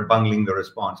countries that are bungling the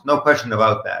response. No question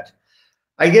about that.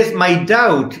 I guess my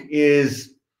doubt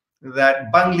is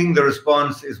that bungling the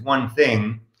response is one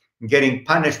thing, getting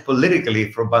punished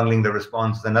politically for bungling the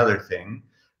response is another thing,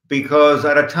 because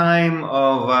at a time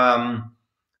of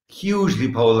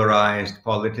hugely polarized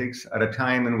politics, at a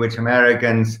time in which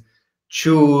Americans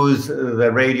choose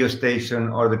the radio station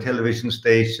or the television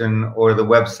station or the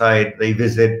website they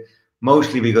visit,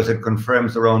 mostly because it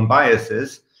confirms their own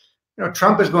biases, you know,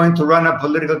 Trump is going to run a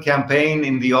political campaign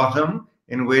in the autumn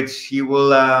in which he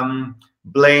will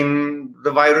blame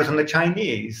the virus on the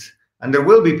Chinese. And there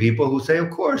will be people who say, of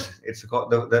course, it's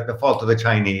the fault of the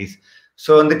Chinese.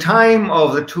 So in the time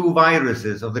of the two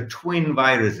viruses, of the twin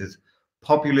viruses,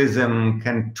 populism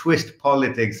can twist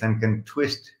politics and can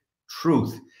twist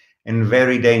truth in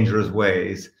very dangerous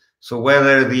ways. So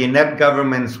whether the inept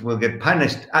governments will get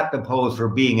punished at the polls for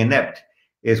being inept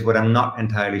is what I'm not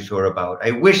entirely sure about.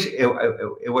 I wish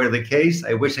it were the case.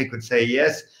 I wish I could say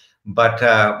yes,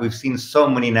 but we've seen so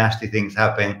many nasty things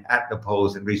happen at the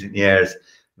polls in recent years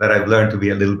that I've learned to be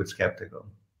a little bit skeptical.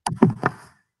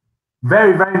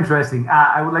 Very, very interesting.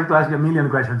 I would like to ask you a million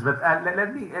questions, but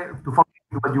let me, to follow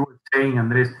what you were saying,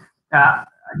 Andres,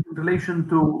 in relation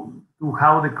to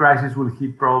how the crisis will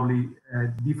hit probably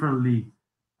differently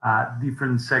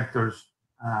different sectors.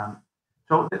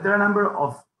 So there are a number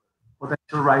of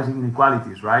potential rising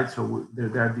inequalities, right? So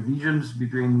there are divisions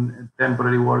between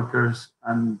temporary workers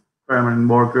and permanent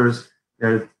workers.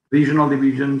 There are regional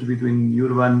divisions between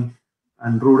urban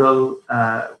and rural,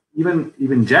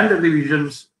 even gender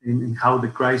divisions in how the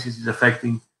crisis is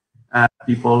affecting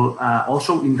people,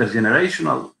 also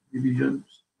intergenerational divisions.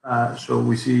 So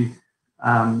we see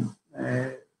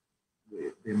the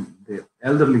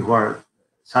elderly who are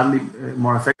sadly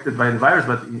more affected by the virus,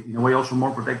 but in a way also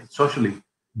more protected socially.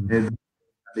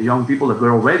 the young people that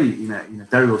were already in a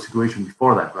terrible situation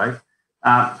before that, right?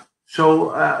 So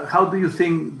how do you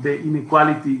think the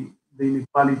inequality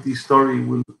story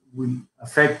will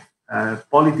affect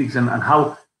politics, and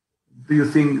how do you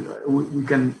think we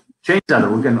can change that,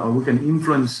 or we can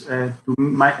influence to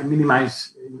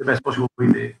minimize in the best possible way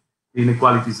the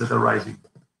inequalities that are rising?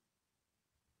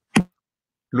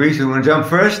 Luis, you want to jump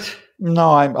first?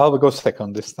 No, I'll go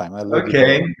second this time.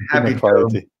 Okay, happy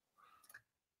to.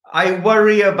 I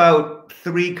worry about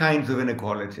three kinds of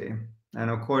inequality, and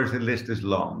of course the list is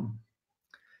long.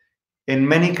 In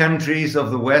many countries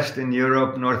of the West, in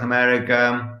Europe, North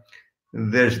America,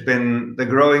 there's been the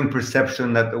growing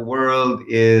perception that the world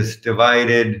is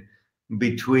divided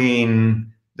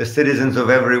between the citizens of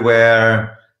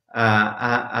everywhere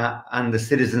and the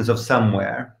citizens of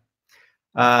somewhere.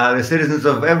 The citizens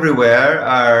of everywhere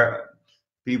are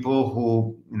people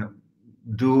who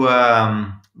do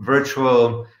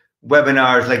virtual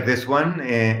webinars like this one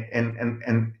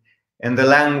in the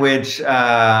language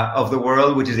of the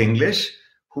world, which is English,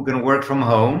 who can work from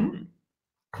home,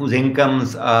 whose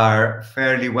incomes are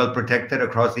fairly well protected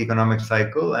across the economic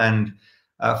cycle and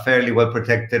fairly well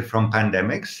protected from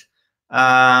pandemics.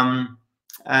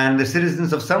 And the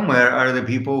citizens of somewhere are the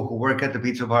people who work at the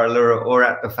pizza parlor or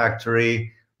at the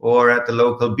factory or at the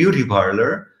local beauty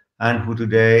parlor, and who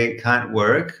today can't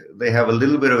work. They have a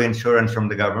little bit of insurance from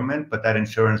the government, but that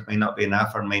insurance may not be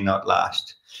enough or may not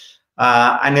last.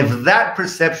 And if that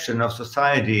perception of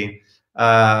society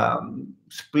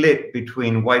split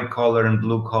between white collar and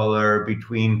blue collar,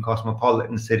 between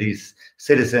cosmopolitan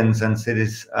citizens and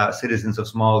citizens of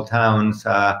small towns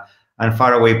and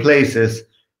faraway places,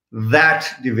 that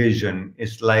division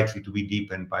is likely to be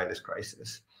deepened by this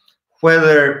crisis.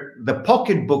 Whether the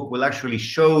pocketbook will actually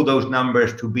show those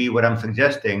numbers to be what I'm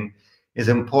suggesting is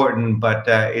important, but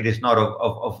it is not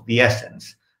of the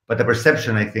essence. But the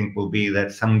perception, I think, will be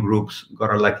that some groups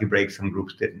got a lucky break, some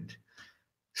groups didn't.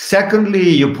 Secondly,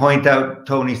 you point out,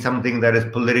 Tony, something that is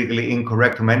politically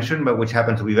incorrect to mention, but which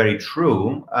happens to be very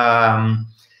true.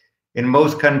 In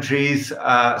most countries,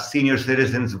 senior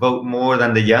citizens vote more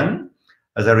than the young.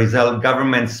 As a result,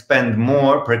 governments spend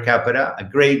more per capita, a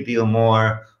great deal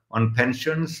more on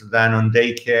pensions than on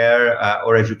daycare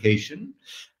or education.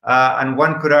 And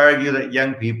one could argue that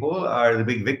young people are the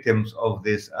big victims of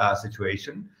this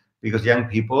situation, because young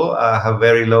people have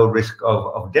very low risk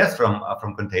of death from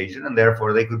contagion, and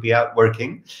therefore they could be out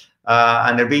working,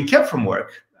 and they're being kept from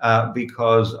work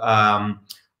because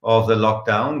of the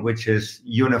lockdown, which is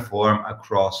uniform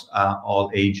across all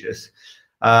ages.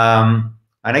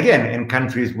 And again, in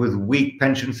countries with weak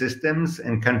pension systems,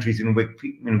 in countries in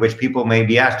which people may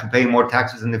be asked to pay more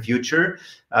taxes in the future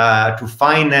to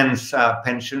finance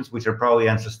pensions, which are probably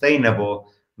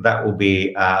unsustainable, that will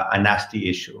be a nasty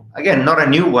issue. Again, not a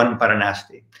new one, but a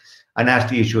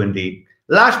nasty issue indeed.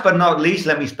 Last but not least,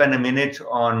 let me spend a minute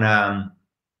on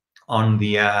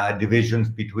the divisions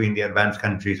between the advanced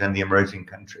countries and the emerging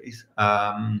countries.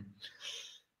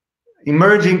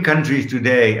 Emerging countries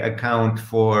today account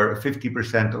for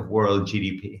 50% of world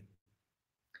GDP.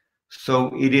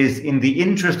 So it is in the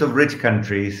interest of rich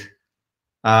countries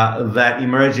that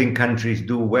emerging countries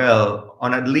do well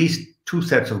on at least two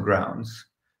sets of grounds.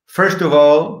 First of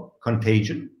all,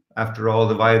 contagion. After all,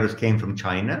 the virus came from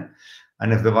China.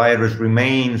 And if the virus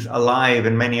remains alive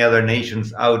in many other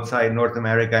nations outside North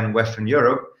America and Western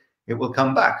Europe, it will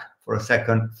come back for a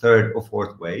second, third, or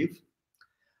fourth wave.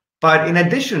 But in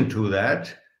addition to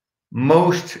that,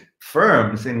 most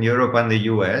firms in Europe and the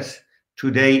US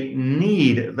today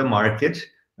need the market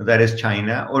that is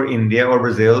China or India or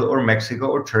Brazil or Mexico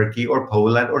or Turkey or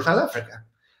Poland or South Africa.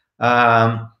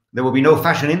 There will be no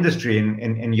fashion industry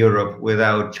in Europe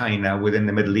without China within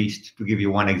the Middle East, to give you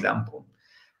one example.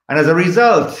 And as a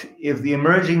result, if the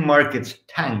emerging markets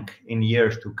tank in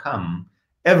years to come,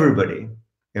 everybody,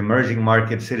 emerging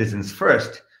market citizens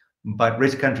first, but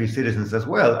rich country citizens as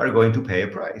well, are going to pay a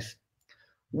price.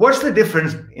 What's the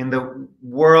difference in the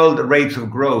world rates of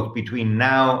growth between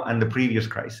now and the previous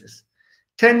crisis?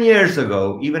 10 years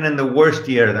ago, even in the worst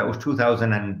year, that was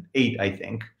 2008, I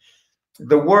think,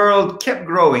 the world kept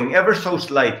growing ever so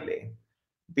slightly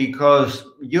because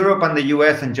Europe and the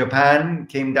US and Japan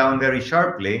came down very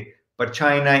sharply, but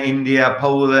China, India,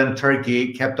 Poland,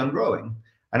 Turkey kept on growing.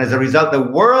 And as a result, the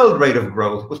world rate of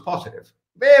growth was positive.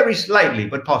 Very slightly,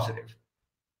 but positive.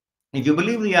 If you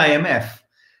believe the IMF,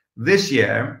 this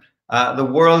year, the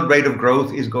world rate of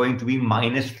growth is going to be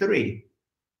 -3.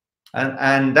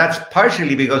 And that's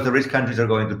partially because the rich countries are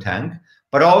going to tank,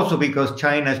 but also because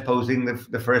China is posing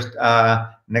the first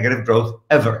negative growth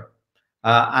ever.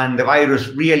 And the virus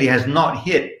really has not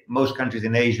hit most countries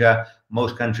in Asia,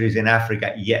 most countries in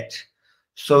Africa yet.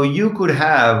 So you could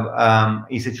have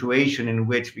a situation in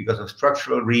which, because of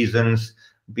structural reasons,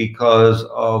 because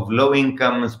of low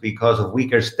incomes, because of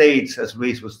weaker states, as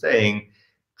Luis was saying,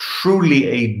 truly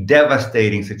a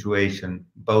devastating situation,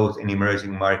 both in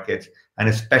emerging markets and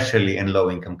especially in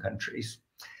low-income countries.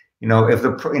 In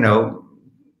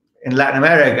Latin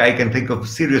America, I can think of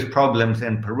serious problems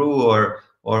in Peru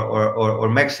or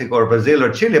Mexico or Brazil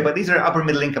or Chile, but these are upper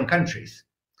middle-income countries.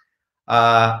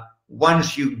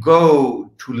 Once you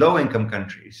go to low-income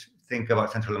countries, think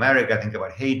about Central America, think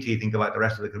about Haiti, think about the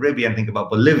rest of the Caribbean, think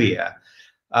about Bolivia,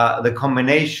 the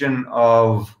combination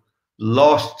of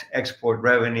lost export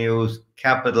revenues,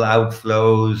 capital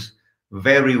outflows,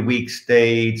 very weak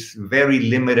states, very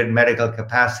limited medical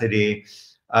capacity,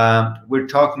 we're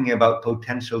talking about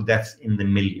potential deaths in the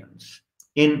millions.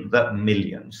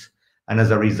 And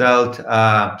as a result,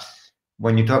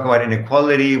 when you talk about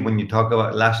inequality, when you talk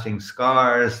about lasting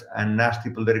scars and nasty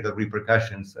political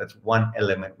repercussions, that's one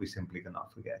element we simply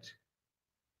cannot forget.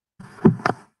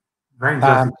 Very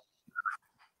interesting.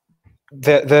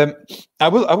 What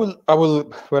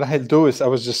I'll do is, I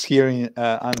was just hearing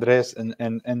Andres,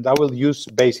 and I will use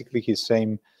basically his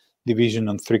same division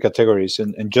on three categories,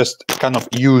 and just kind of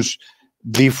use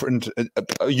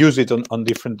it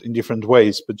in different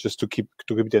ways, but just to keep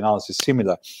the analysis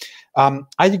similar. I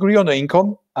agree on the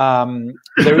income.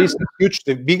 There is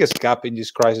the biggest gap in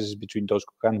this crisis is between those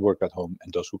who can work at home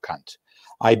and those who can't.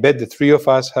 I bet the three of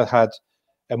us have had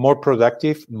a more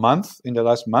productive month in the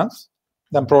last month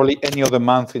than probably any other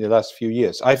month in the last few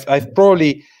years.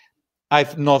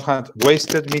 I've not had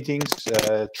wasted meetings,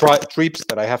 trips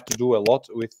that I have to do a lot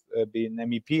with being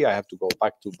MEP. I have to go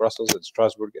back to Brussels and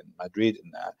Strasbourg and Madrid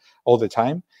and all the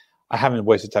time. I haven't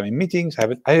wasted time in meetings.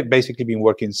 I have basically been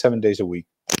working 7 days a week,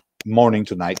 morning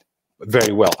to night,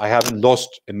 very well. I haven't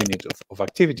lost a minute of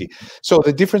activity. So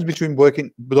the difference between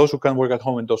those who can work at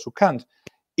home and those who can't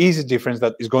is a difference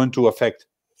that is going to affect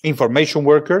information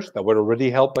workers that were already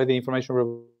helped by the information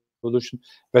revolution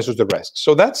versus the rest.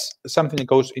 So that's something that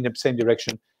goes in the same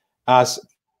direction as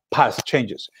past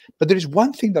changes. But there is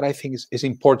one thing that I think is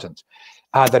important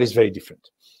that is very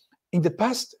different. In the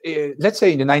past, let's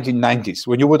say in the 1990s,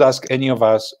 when you would ask any of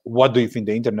us, what do you think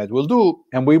the internet will do?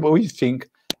 And we think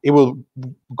it will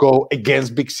go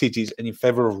against big cities and in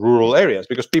favor of rural areas,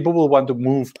 because people will want to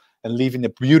move and live in a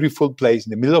beautiful place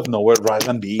in the middle of nowhere rather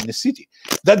than be in a city.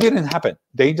 That didn't happen.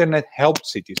 The internet helped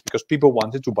cities because people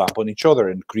wanted to bump on each other,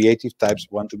 and creative types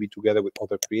want to be together with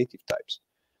other creative types.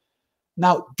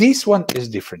 Now, this one is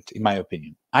different, in my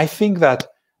opinion. I think that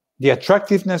the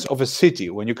attractiveness of a city,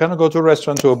 when you cannot go to a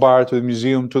restaurant, to a bar, to a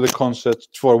museum, to the concert,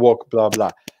 for a walk, blah, blah,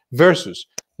 versus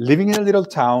living in a little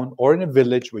town or in a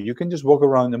village where you can just walk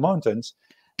around the mountains,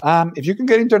 if you can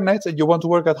get internet and you want to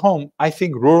work at home, I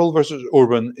think rural versus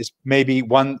urban is maybe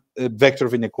one vector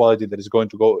of inequality that is going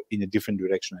to go in a different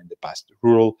direction in the past.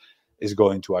 Rural is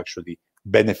going to actually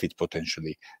benefit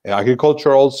potentially.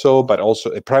 Agriculture also, but also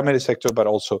a primary sector, but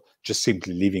also just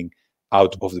simply living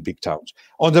out of the big towns.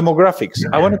 On demographics,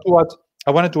 I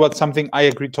wanted to add something. I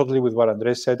agree totally with what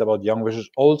Andres said about young versus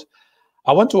old.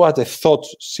 I want to add a thought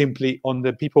simply on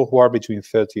the people who are between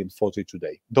 30 and 40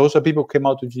 today. Those are people who came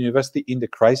out of university in the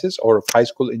crisis or of high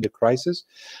school in the crisis,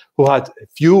 who had a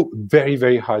few very,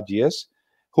 very hard years,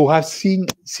 who have seen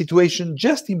situation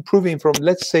just improving from,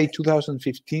 let's say,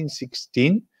 2015,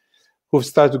 16, who've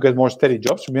started to get more steady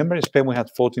jobs. Remember, in Spain, we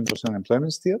had 14%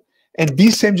 unemployment still. And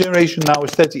this same generation now is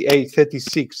 38,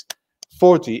 36,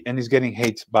 40, and is getting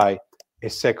hit by a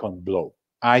second blow.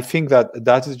 I think that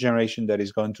is a generation that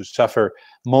is going to suffer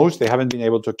most. They haven't been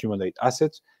able to accumulate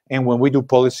assets. And when we do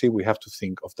policy, we have to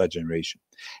think of that generation.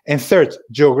 And third,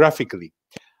 geographically,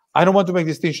 I don't want to make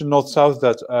distinction north-south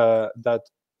that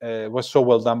was so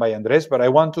well done by Andres, but I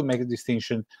want to make a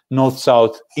distinction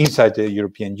north-south inside the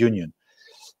European Union.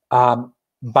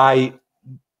 By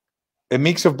a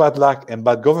mix of bad luck and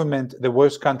bad government, the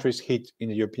worst countries hit in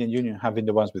the European Union have been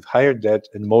the ones with higher debt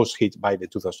and most hit by the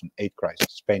 2008 crisis,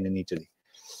 Spain and Italy.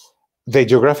 The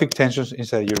geographic tensions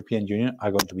inside the European Union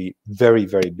are going to be very,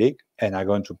 very big and are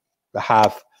going to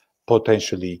have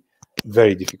potentially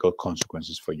very difficult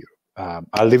consequences for Europe.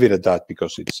 I'll leave it at that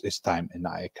because it's time and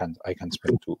I can't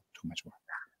spend too much more.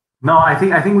 No, I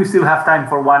think we still have time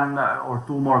for one or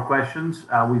two more questions.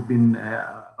 We've been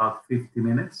about 50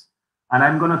 minutes. And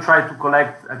I'm going to try to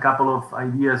collect a couple of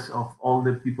ideas of all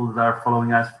the people that are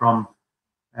following us from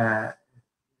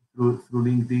through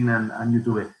LinkedIn and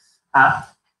YouTube.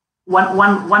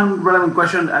 One relevant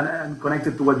question and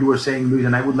connected to what you were saying, Luis,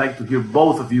 and I would like to hear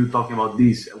both of you talking about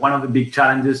this. One of the big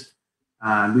challenges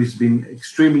Luis has been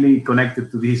extremely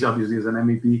connected to this, obviously, as an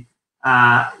MEP,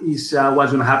 is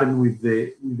what's going to happen with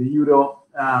the euro.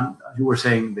 As you were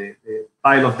saying, the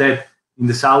pile of debt in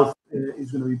the south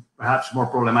is going to be perhaps more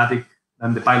problematic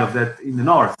than the pile of debt in the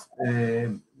north.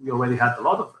 We already had a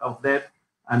lot of debt,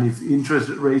 and if interest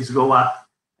rates go up,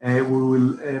 we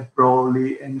will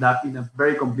probably end up in a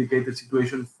very complicated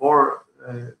situation for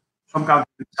some countries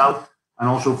in the south and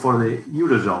also for the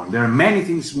Eurozone. There are many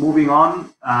things moving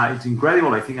on. It's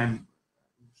incredible. I think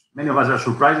many of us are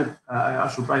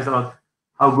surprised about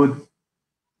how good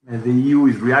the EU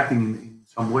is reacting in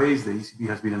some ways. The ECB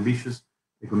has been ambitious,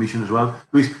 the Commission as well.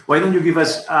 Luis, why don't you give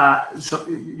us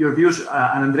your views,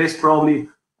 and Andrés probably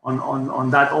on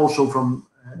that also from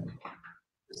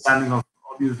the standing of,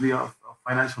 obviously, of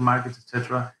financial markets,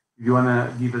 etc. If you want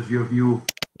to give us your view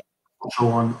also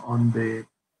on the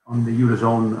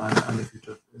Eurozone and the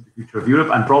future of Europe,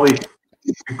 and probably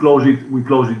we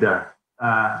close it there.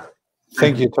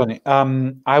 Thank you, Tony.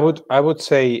 I would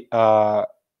say the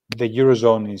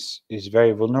Eurozone is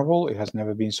very vulnerable. It has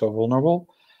never been so vulnerable.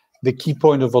 The key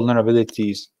point of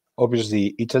vulnerability is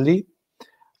obviously Italy.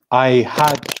 I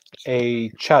had a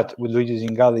chat with Luigi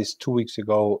Zingalis 2 weeks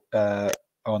ago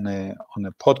on a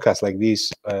podcast like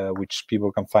this, which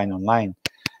people can find online,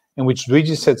 in which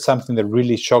Luigi said something that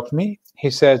really shocked me. He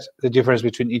said the difference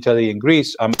between Italy and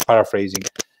Greece, I'm paraphrasing,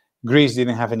 Greece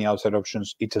didn't have any outside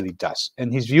options, Italy does.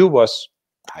 And his view was,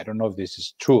 I don't know if this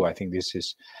is true, I think this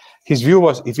is, his view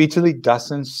was, if Italy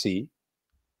doesn't see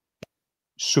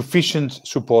sufficient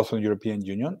support from the European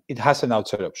Union, it has an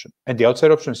outside option. And the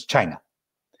outside option is China.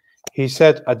 He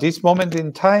said, at this moment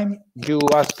in time, you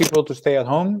ask people to stay at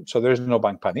home, so there's no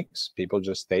bank panics. People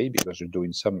just stay because you're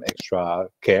doing some extra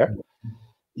care.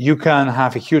 You can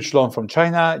have a huge loan from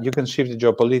China. You can shift the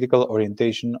geopolitical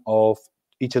orientation of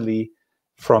Italy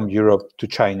from Europe to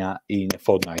China in a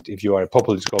fortnight. If you are a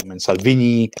populist government,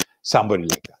 Salvini, somebody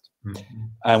like that. Mm-hmm.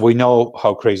 And we know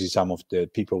how crazy some of the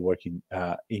people working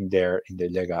in the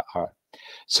Lega are.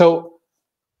 So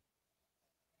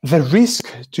the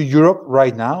risk to Europe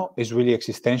right now is really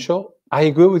existential. I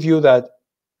agree with you that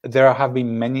there have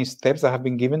been many steps that have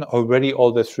been given already.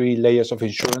 All the 3 layers of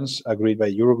insurance agreed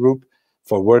by Eurogroup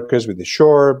for workers with the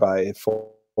SURE,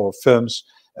 for firms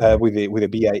with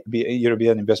the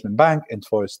European Investment Bank, and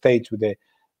for states with the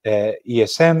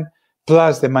ESM,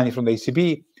 plus the money from the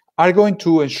ECB, are going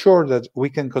to ensure that we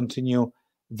can continue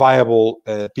viable.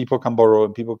 People can borrow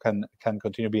and people can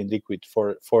continue being liquid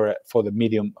for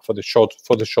the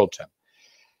short term.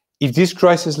 If this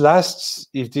crisis lasts,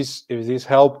 if this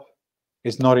help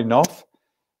is not enough,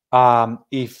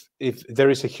 if there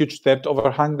is a huge debt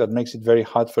overhang that makes it very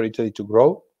hard for Italy to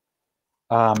grow,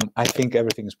 I think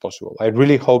everything is possible. I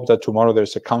really hope that tomorrow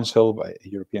there's a council, by a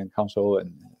European Council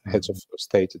and heads of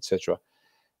state, etc.,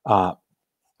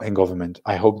 and government.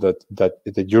 I hope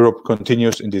that Europe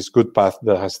continues in this good path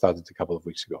that has started a couple of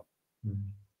weeks ago.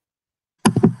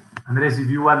 Andrés, if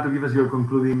you want to give us your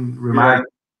concluding remark. Yeah.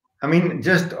 I mean,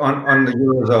 just on the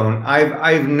Eurozone,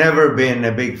 I've never been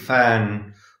a big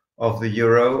fan of the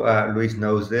euro. Luis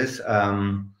knows this. I've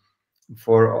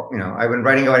been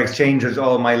writing about exchanges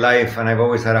all my life, and I've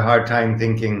always had a hard time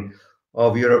thinking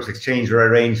of Europe's exchange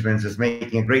arrangements as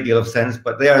making a great deal of sense.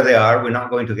 But there they are. We're not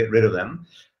going to get rid of them.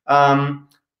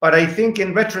 But I think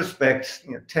in retrospect,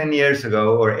 10 years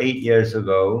ago or 8 years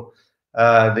ago,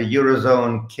 the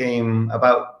Eurozone came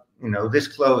about, this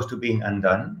close to being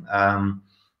undone.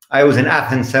 I was in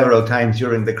Athens several times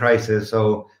during the crisis,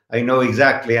 so I know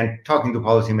exactly, and talking to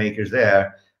policymakers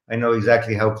there, I know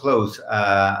exactly how close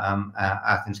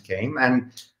Athens came.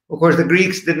 And of course, the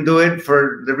Greeks didn't do it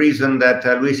for the reason that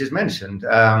Luis has mentioned. They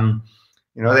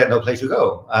had no place to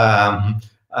go.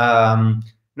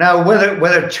 Now,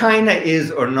 whether China is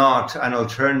or not an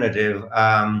alternative,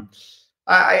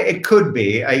 it could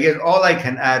be. I guess all I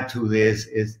can add to this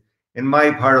is, in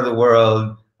my part of the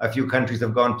world, a few countries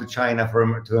have gone to China for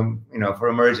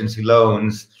emergency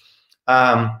loans.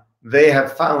 They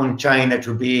have found China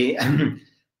to be,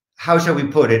 how shall we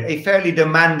put it, a fairly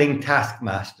demanding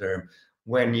taskmaster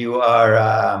when you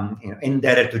are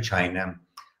indebted to China.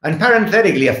 And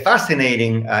parenthetically, a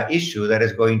fascinating issue that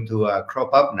is going to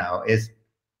crop up now is,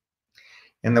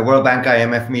 in the World Bank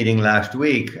IMF meeting last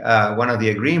week, one of the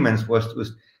agreements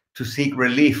was to seek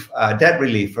relief, debt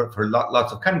relief for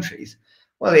lots of countries.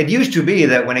 Well, it used to be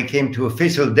that when it came to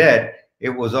official debt, it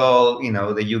was all,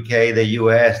 the UK, the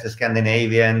US, the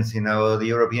Scandinavians, the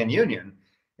European Union.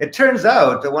 It turns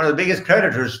out that one of the biggest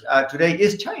creditors today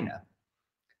is China.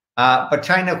 But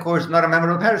China, of course, is not a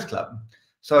member of the Paris Club.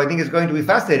 So I think it's going to be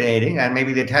fascinating, and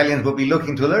maybe the Italians will be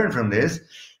looking to learn from this,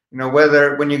 you know,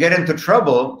 whether when you get into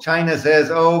trouble, China says,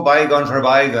 oh, bygones are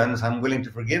bygones, I'm willing to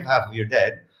forgive half of your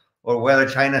debt, or whether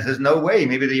China says, no way,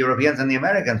 maybe the Europeans and the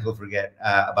Americans will forget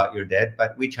about your debt,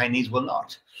 but we Chinese will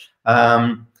not.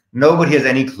 Nobody has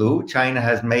any clue. China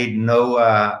has made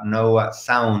no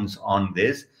sounds on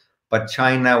this, but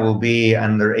China will be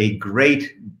under a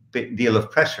great deal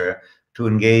of pressure to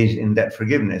engage in debt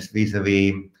forgiveness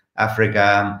vis-a-vis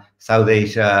Africa, South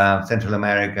Asia, Central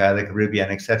America, the Caribbean,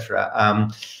 etc.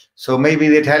 So maybe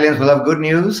the Italians will have good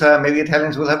news. Maybe the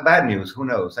Italians will have bad news. Who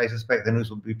knows? I suspect the news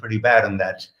will be pretty bad on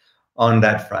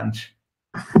that front.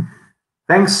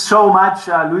 Thanks so much,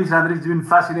 Luis and Andrés. It's been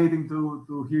fascinating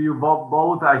to hear you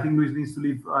both. I think Luis needs to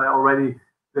leave already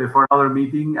for another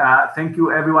meeting. Thank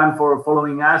you, everyone, for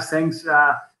following us. Thanks,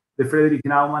 the Friedrich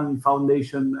Naumann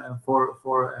Foundation, for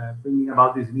bringing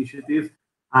about this initiative.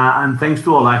 And thanks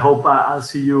to all. I hope I'll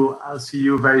see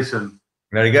you very soon.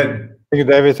 Very good. Thank you,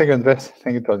 David. Thank you, Andrés.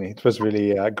 Thank you, Tony. It was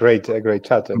really a great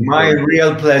chat. My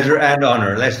real pleasure and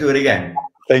honor. Let's do it again.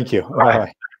 Thank you.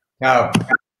 Bye. Ciao.